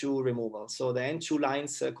N2 removal. So the N2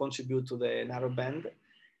 lines contribute to the narrowband.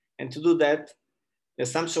 And to do that, the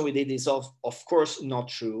assumption we did is of course not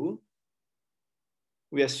true.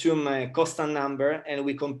 We assume a constant number and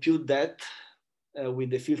we compute that with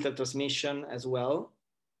the filter transmission as well.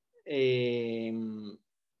 We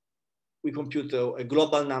compute a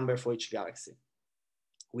global number for each galaxy.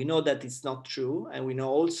 We know that it's not true, and we know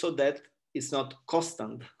also that it's not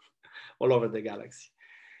constant all over the galaxy.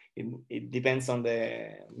 It depends on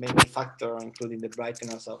the many factors, including the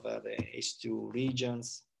brightness of the H2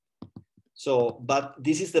 regions. So, but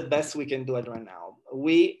this is the best we can do it right now.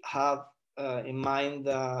 We have in mind,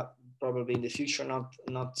 probably in the future,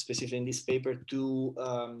 not specifically in this paper, to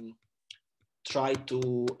try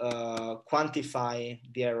to quantify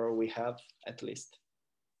the error we have, at least,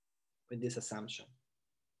 with this assumption.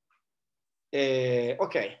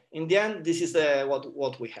 Okay, in the end, this is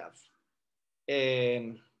what we have.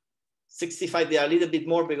 65, they are a little bit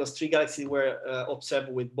more because 3 galaxies were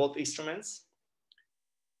observed with both instruments.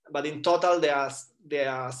 But in total, there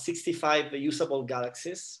are 65 usable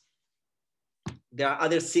galaxies. There are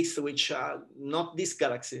other 6 which are not these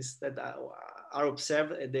galaxies that are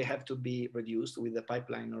observed. They have to be reduced with the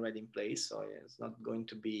pipeline already in place. So it's not going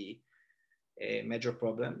to be a major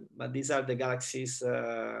problem. But these are the galaxies,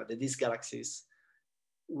 these galaxies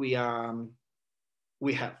we have.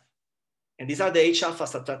 And these are the H-alpha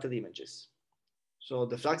subtracted images. So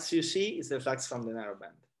the flux you see is the flux from the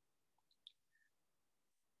narrowband.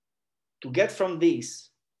 To get from this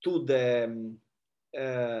to the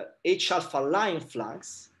H-alpha line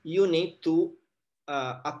flux, you need to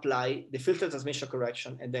apply the filter transmission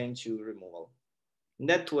correction and then to removal. In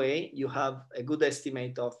that way, you have a good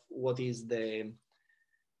estimate of what is the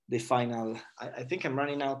final. I think I'm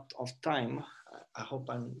running out of time. I hope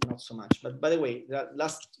I'm not so much. But by the way, the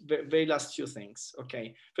very last few things.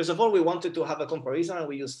 Okay. First of all, we wanted to have a comparison, and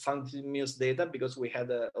we used PHANGS-MUSE data because we had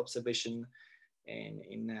an observation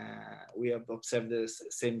we have observed the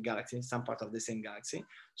same galaxy, some part of the same galaxy.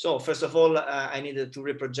 So first of all, I needed to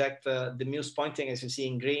reproject the MUSE pointing, as you see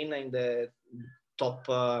in green in the top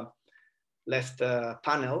left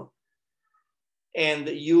panel. And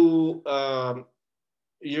you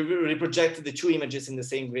reproject the 2 images in the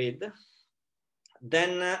same grid.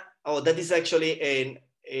 Then, that is actually an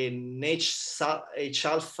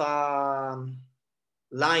H-alpha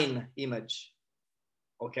line image,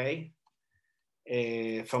 okay,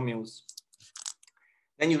 from MUSE.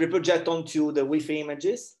 Then you reproject onto the Wi-Fi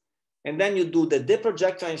images, and then you do the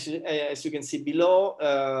deprojection, as you can see below,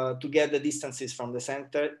 to get the distances from the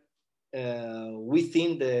center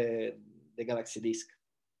within the galaxy disk.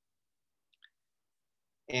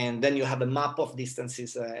 And then you have a map of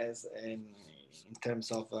distances in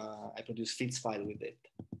terms of, I produce feeds file with it.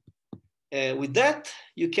 With that,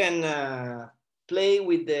 you can play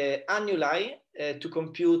with the annuli to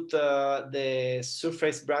compute the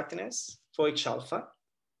surface brightness for each alpha.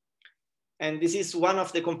 And this is one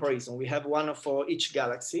of the comparison. We have one for each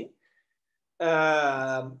galaxy.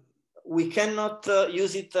 We cannot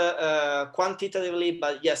use it quantitatively,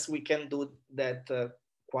 but yes, we can do that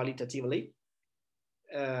qualitatively.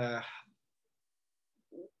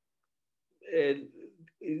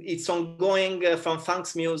 It's ongoing from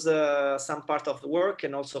PHANGS-MUSE, some part of the work,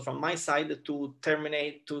 and also from my side to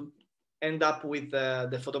end up with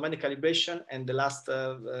the photometric calibration and the last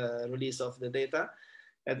release of the data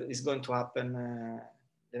that is going to happen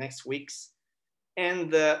the next weeks.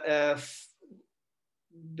 And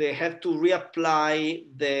they have to reapply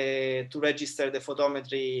to register the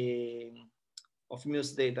photometry of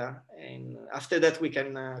MUSE data. And after that, we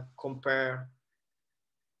can compare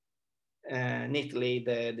neatly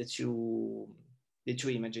the two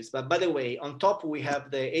images. But by the way, on top we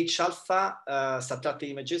have the H-alpha subtracted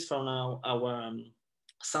images from our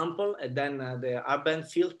sample, and then the R-band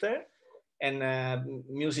filter, and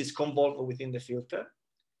MUSE is convolved within the filter,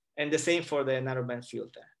 and the same for the narrowband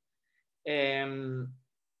filter.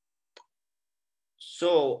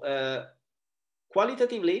 So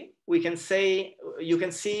qualitatively, we can say, you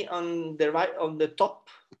can see on the right, on the top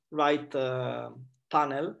right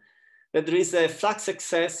panel, that there is a flux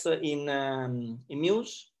excess in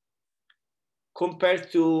MUSE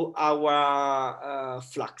compared to our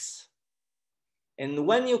flux. And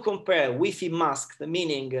when you compare Wi-Fi masked,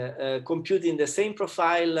 meaning computing the same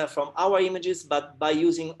profile from our images, but by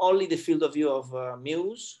using only the field of view of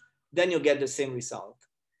MUSE, then you get the same result.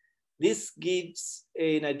 This gives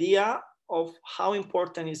an idea of how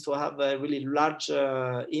important it is to have a really large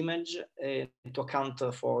image to account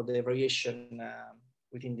for the variation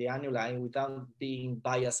within the annuli without being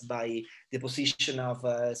biased by the position of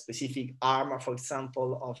a specific arm, or for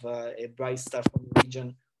example, of a bright star from the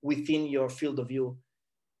region within your field of view.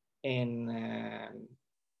 And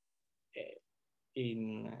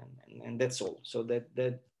that's all. So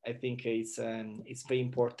that I think it's very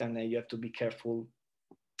important, and you have to be careful.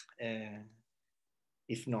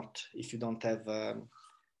 If you don't have a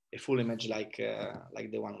full image like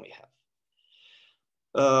the one we have.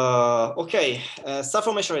 Okay, star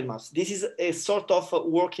formation rate maps. This is a sort of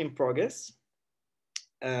work in progress.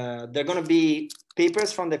 There are going to be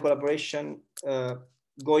papers from the collaboration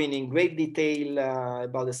going in great detail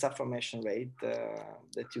about the star formation rate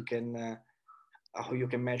that you can how you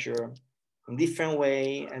can measure in different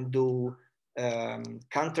way and do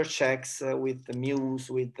counter checks with the MUSE,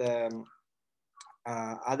 with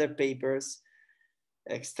other papers,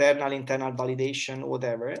 external, internal validation,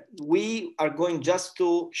 whatever. We are going just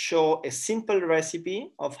to show a simple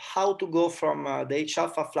recipe of how to go from the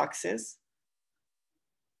H-alpha fluxes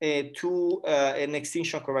to an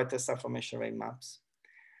extinction corrected star formation rate maps.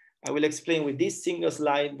 I will explain with this single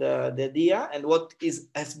slide the idea and what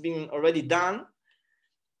has been already done,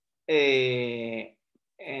 and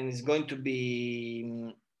it's going to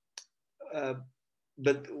be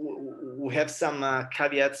but we have some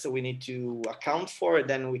caveats we need to account for.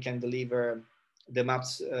 Then we can deliver the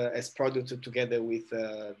maps as product together with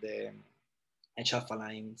the H-alpha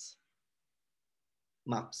lines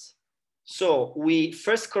maps. So we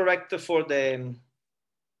first correct for the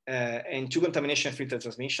and two contamination filter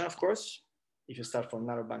transmission, of course, if you start from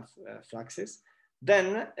narrowband fluxes.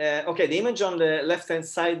 Then, okay, the image on the left-hand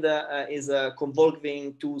side is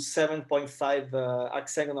convolving to 7.5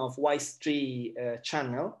 arcsecond of WISE3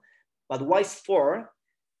 channel, but WISE4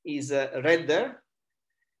 is redder,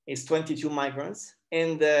 is 22 microns,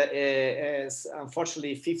 and is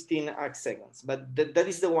unfortunately 15 arcseconds. But that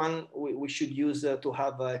is the one we should use to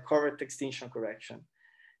have a correct extinction correction.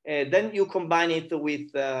 Then you combine it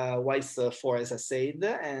with WISE4, as I said,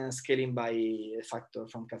 and scaling by a factor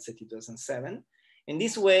from CalCET 2007. In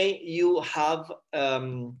this way, you have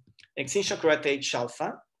extinction corrected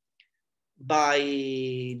H-alpha by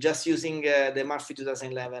just using the Murphy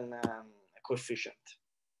 2011 coefficient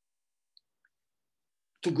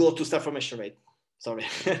to go to star formation rate. Sorry.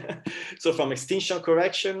 So from extinction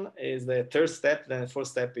correction is the third step. Then the fourth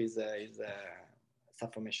step is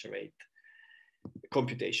star formation rate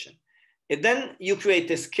computation. And then you create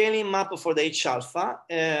a scaling map for the H-alpha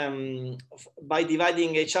by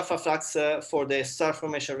dividing H-alpha flux for the star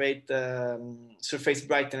formation rate surface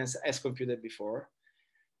brightness as computed before.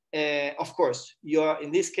 Of course, you are, in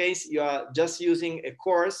this case, you are just using a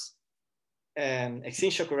coarse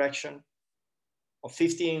extinction correction of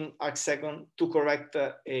 15 arcsecond to correct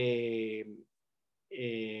a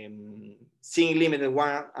seeing limit at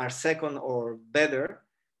 1 arcsecond or better.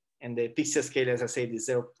 And the pixel scale, as I said, is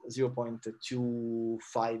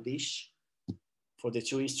 0.25-ish for the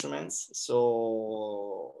two instruments.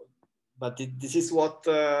 So, but this is what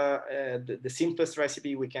the simplest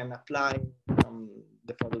recipe we can apply from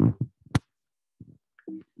the product.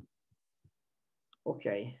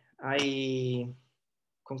 Okay, I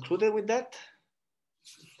concluded with that.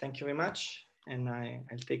 Thank you very much. and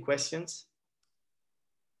I'll take questions.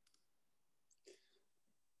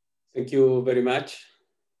 Thank you very much,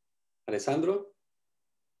 Alessandro.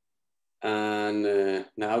 And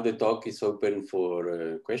now the talk is open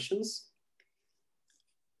for questions.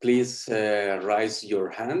 Please raise your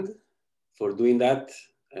hand. For doing that,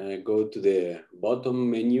 go to the bottom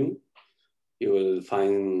menu. You will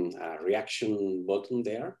find a reaction button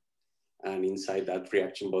there. And inside that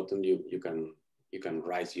reaction button, you can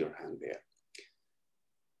raise your hand there.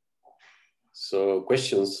 So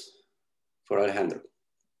questions for Alejandro.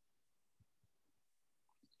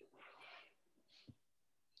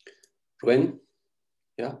 Ruben,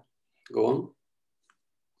 yeah, go on.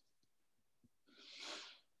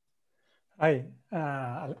 Hi,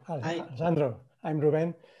 Alessandro. I'm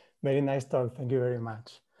Ruben. Very nice talk. Thank you very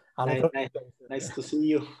much. Nice to see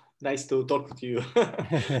you. Nice to talk to you.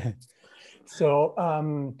 So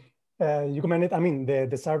you commented, I mean,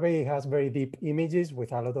 the survey has very deep images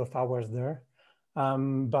with a lot of hours there.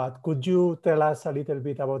 But could you tell us a little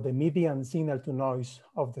bit about the median signal to noise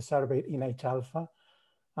of the survey in H-alpha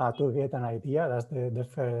to get an idea? That's the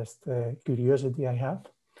first curiosity I have.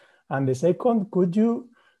 And the second, could you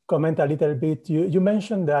comment a little bit? You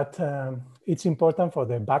mentioned that it's important for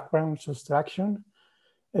the background subtraction,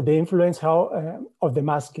 the influence of the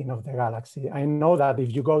masking of the galaxy. I know that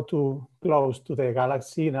if you go too close to the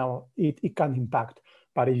galaxy now, it can impact.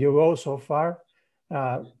 But if you go so far,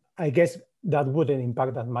 I guess that wouldn't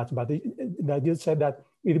impact that much. But that you said that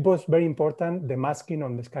it was very important, the masking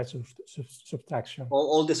on the sky subtraction.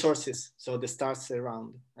 All the sources, so the stars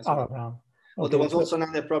around. All around. Okay, there was also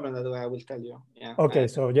another problem that I will tell you. Yeah. Okay,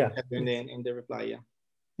 so yeah. In the reply, yeah.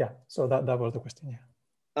 Yeah, so that was the question, yeah.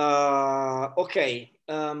 Okay.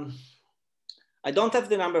 I don't have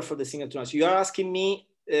the number for the signal to noise. You are asking me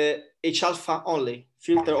H-alpha only,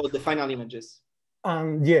 filter all the final images.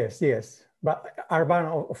 Yes. But urban,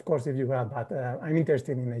 of course, if you have, but I'm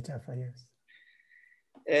interested in H-alpha, yes.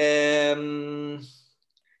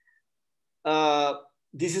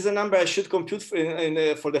 This is a number I should compute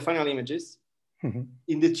for the final images. Mm-hmm.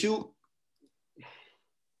 In the two,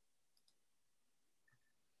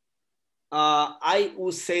 I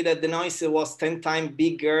would say that the noise was 10 times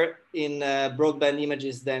bigger in broadband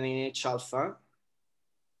images than in H-alpha.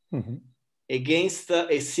 Mm-hmm. Against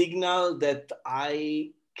a signal that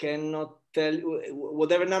I cannot tell you.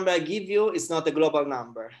 Whatever number I give you, it's not a global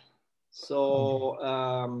number. So,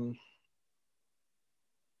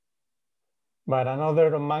 but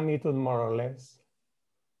another magnitude more or less.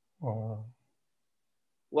 Or...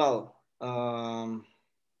 Well,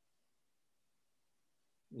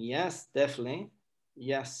 yes, definitely.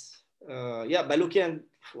 Yes. Yeah, by looking at,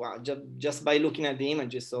 well, just by looking at the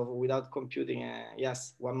images, so without computing,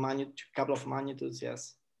 yes, couple of magnitudes,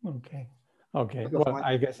 yes. Okay. Well,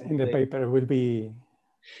 I guess in the paper will be.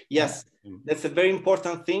 Yes, that's a very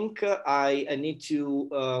important thing. I need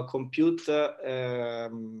to compute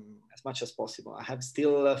as much as possible. I have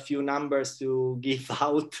still a few numbers to give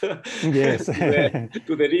out yes. to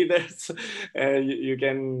the readers. You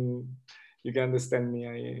can understand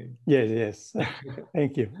me. Yes.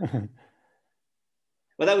 Thank you.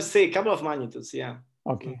 But I would say a couple of magnitudes, yeah.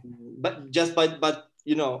 Okay. But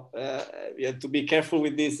you know, you have to be careful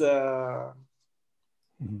with this, this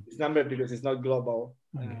number because it's not global.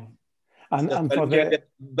 Okay.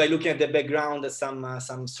 By looking at the background,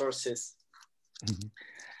 some sources. Mm-hmm.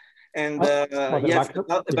 And yes,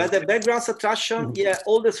 about the background subtraction, yeah,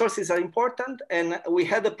 all the sources are important. And we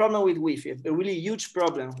had a problem with Wi-Fi, a really huge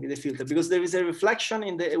problem with the filter, because there is a reflection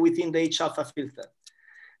within the H-alpha filter.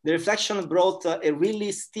 The reflection brought a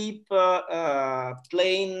really steep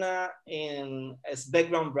plane as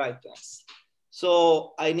background brightness.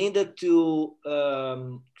 So I needed to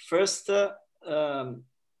first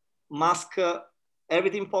mask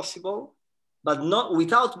everything possible, but not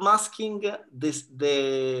without masking the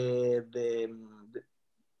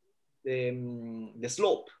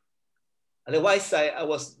slope. Otherwise, I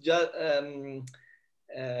was just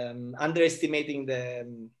underestimating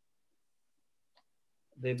the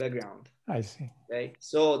background. I see. Okay,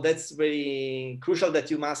 so that's very crucial that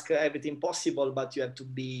you mask everything possible, but you have to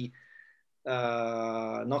be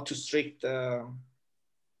not too strict.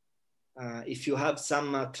 If you have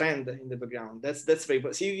some trend in the background, that's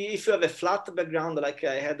very. See, if you have a flat background like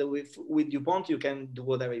I had with Pont, you can do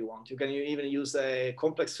whatever you want. You can even use a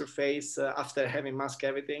complex surface after having masked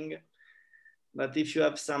everything. But if you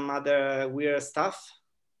have some other weird stuff,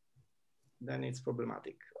 then it's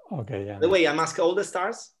problematic. Okay, yeah. The way I mask all the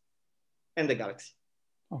stars and the galaxy.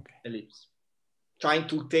 Okay. Ellipse. Trying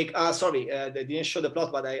to take, sorry, they didn't show the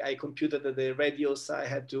plot, but I computed the radius I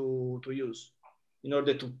had to use. in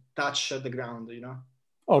order to touch the ground, you know.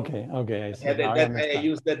 Okay, okay, I see. I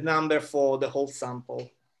use that number for the whole sample.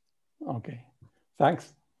 Okay,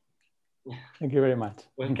 thanks. Thank you very much.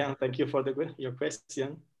 Welcome. Thank you for your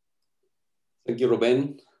question. Thank you,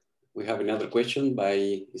 Ruben. We have another question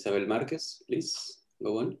by Isabel Marquez. Please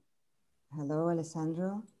go on. Hello,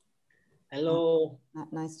 Alessandro. Hello.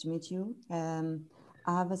 Nice to meet you. I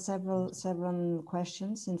have several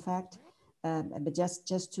questions, in fact, but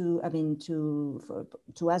just to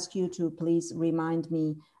ask you to please remind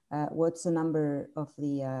me what's the number of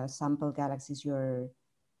the sample galaxies you're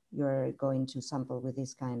going to sample with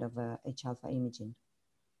this kind of H-alpha imaging?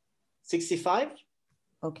 65.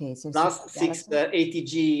 Okay, so plus 6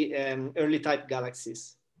 ATG early type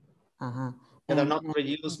galaxies. That are not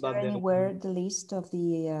reduced, but anywhere the list of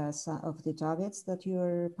the targets that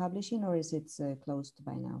you're publishing, or is it closed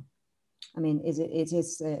by now? I mean, is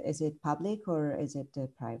it public or is it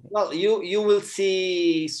private? Well, you will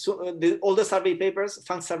see all the survey papers,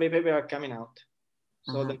 PHANGS survey papers are coming out.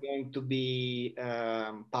 So they're going to be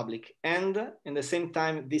public. And in the same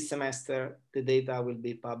time, this semester, the data will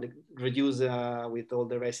be public, reduced with all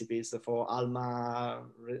the recipes for ALMA,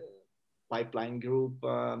 pipeline group,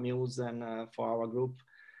 MUSE, and for our group.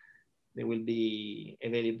 They will be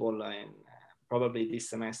available in probably this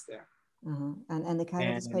semester. And the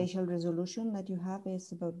kind of spatial resolution that you have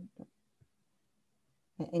is about...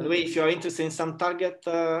 By the way, if you're interested in some target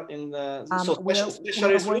in the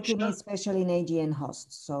we're working especially in AGN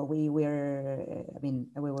hosts, so we were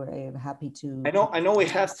happy to. I know we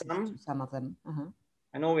have some of them.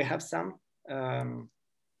 I know we have some. NGC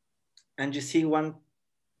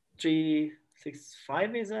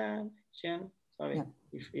 1365 is a AGN. Sorry, yeah.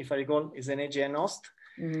 if I recall, is an AGN host.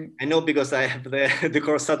 I know because I have the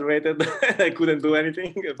core saturated. I couldn't do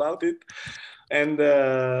anything about it. And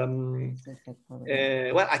well,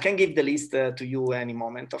 I can give the list to you any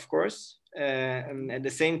moment, of course, and at the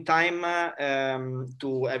same time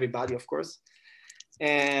to everybody, of course.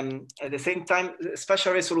 And at the same time,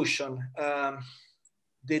 spatial resolution.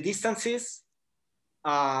 The distances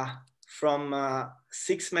are from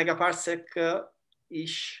 6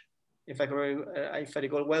 megaparsec-ish, if I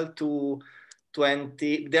recall well, to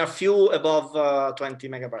 20. There are few above 20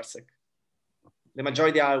 megaparsec. The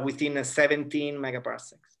majority are within 17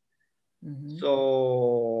 megaparsecs.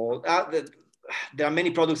 So there are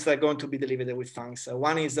many products that are going to be delivered with PHANGS.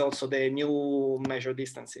 One is also the new measure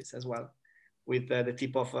distances as well, with the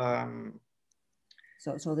tip of...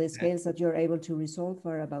 So the scales that you're able to resolve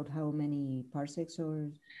are about how many parsecs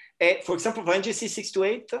or? For example, for NGC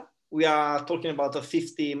 628, we are talking about a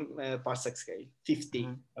 50 parsec scale,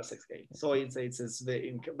 50 parsec scale. So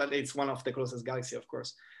but it's one of the closest galaxy, of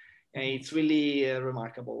course. And it's really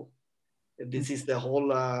remarkable. This is the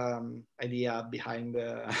whole idea behind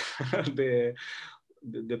the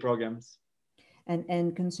programs.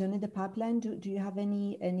 And concerning the pipeline, do you have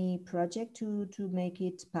any project to make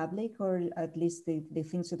it public, or at least the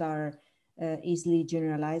things that are easily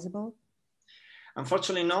generalizable?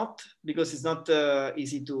 Unfortunately not, because it's not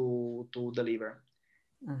easy to deliver.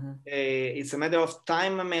 It's a matter of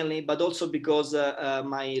time mainly, but also because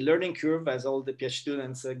my learning curve, as all the PhD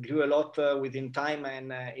students, grew a lot within time,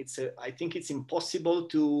 and I think it's impossible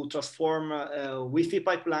to transform a Wi-Fi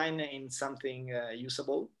pipeline in something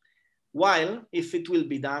usable. While if it will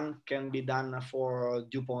be done, can be done for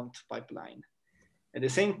DuPont pipeline. At the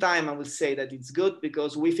same time, I will say that it's good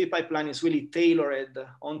because Wi-Fi pipeline is really tailored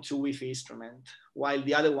onto Wi-Fi instrument, while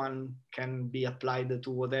the other one can be applied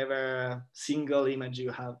to whatever single image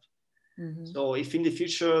you have. So if in the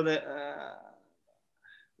future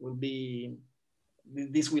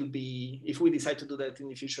if we decide to do that in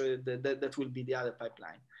the future, that will be the other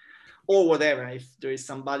pipeline. Or whatever, if there is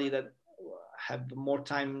somebody that have more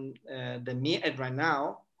time than me at right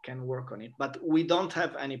now, can work on it, but we don't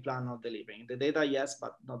have any plan of delivering the data. Yes,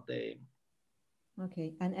 but not the.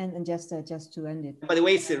 Okay, and just to end it. By the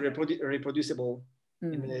way, it's reproducible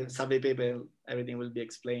in the survey paper. Everything will be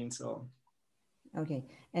explained. So. Okay,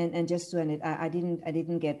 and just to end it, I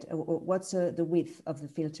didn't get what's the width of the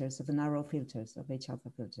filters, of the narrow filters, of H-alpha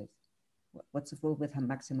filters. What's the full width and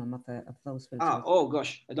maximum of those filters? Oh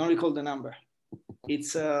gosh, I don't recall the number.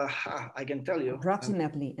 It's I can tell you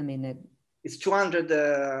approximately. I mean. It's 200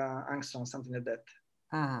 angstrom, something like that.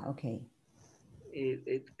 Okay.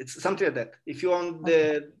 It's something like that. If you want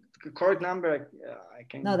the correct number, I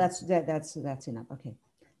can. No, that's enough. Okay.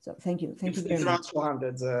 So thank you. Thank you very much. It's around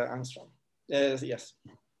 200 angstrom. Yes.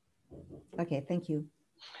 Okay. Thank you.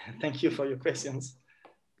 Thank you for your questions.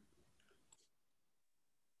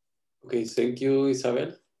 Okay. Thank you,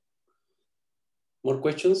 Isabel. More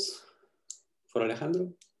questions for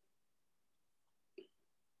Alejandro?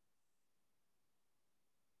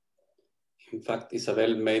 In fact,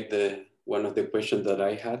 Isabel made one of the questions that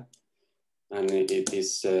I had, and it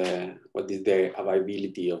is what is the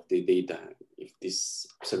availability of the data? If this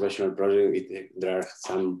observational project, there are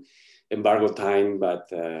some embargo time,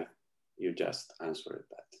 but you just answered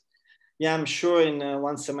that. Yeah, I'm sure in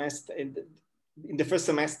one semester, in the first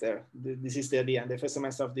semester, this is the idea, the first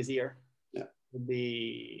semester of this year, yeah, will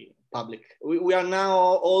be public. We are now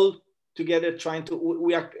all together trying to,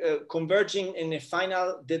 we are converging in a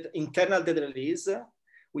final internal data release,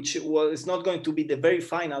 which is not going to be the very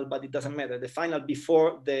final, but it doesn't matter, the final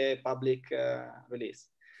before the public release.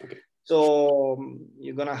 Okay. So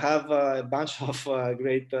you're gonna have a bunch of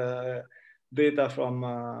great data from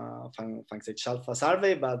PHANGS-ALMA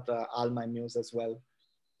survey, but ALMA and MUSE as well.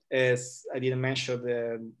 As I didn't mention,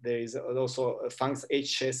 there is also a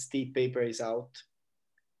PHANGS-HST paper is out.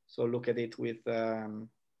 So look at it with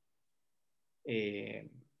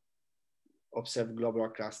observed globular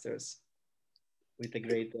clusters with a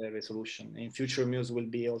great resolution. In future, MUSE will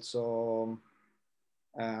be also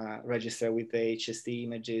registered with the HST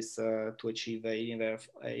images to achieve a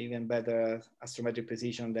even better astrometric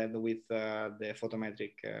precision than with the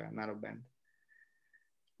photometric narrowband.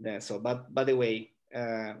 So, but by the way,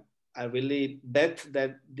 I really bet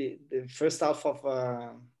that the first half of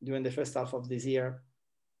during the first half of this year,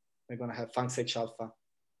 we're going to have PHANGS-ALMA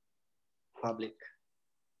public.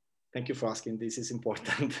 Thank you for asking. This is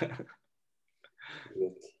important.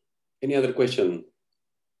 Any other question?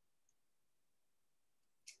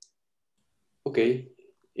 Okay.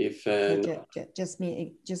 If just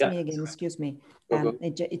me yeah, again. Excuse me. Go.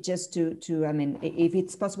 It just to I mean, if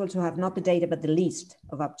it's possible to have not the data but the list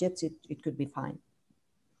of objects, it could be fine.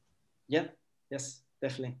 Yeah. Yes.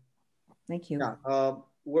 Definitely. Thank you. Yeah.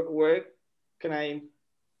 Where can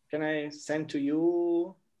I send to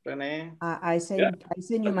you, René? I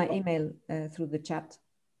send you my email through the chat.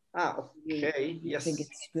 Ah, okay. Yes. I think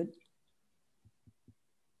it's good.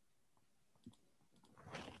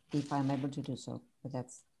 If I'm able to do so, but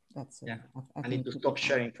that's yeah. I need to stop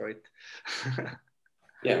sharing for it.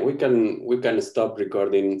 Yeah, we can stop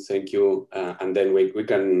recording. Thank you, and then we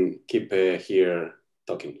can keep here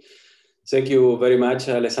talking. Thank you very much,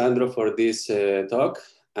 Alessandro, for this talk,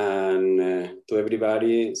 and to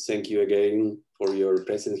everybody, thank you again for your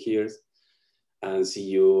presence here, and see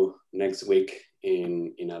you next week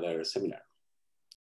in another seminar.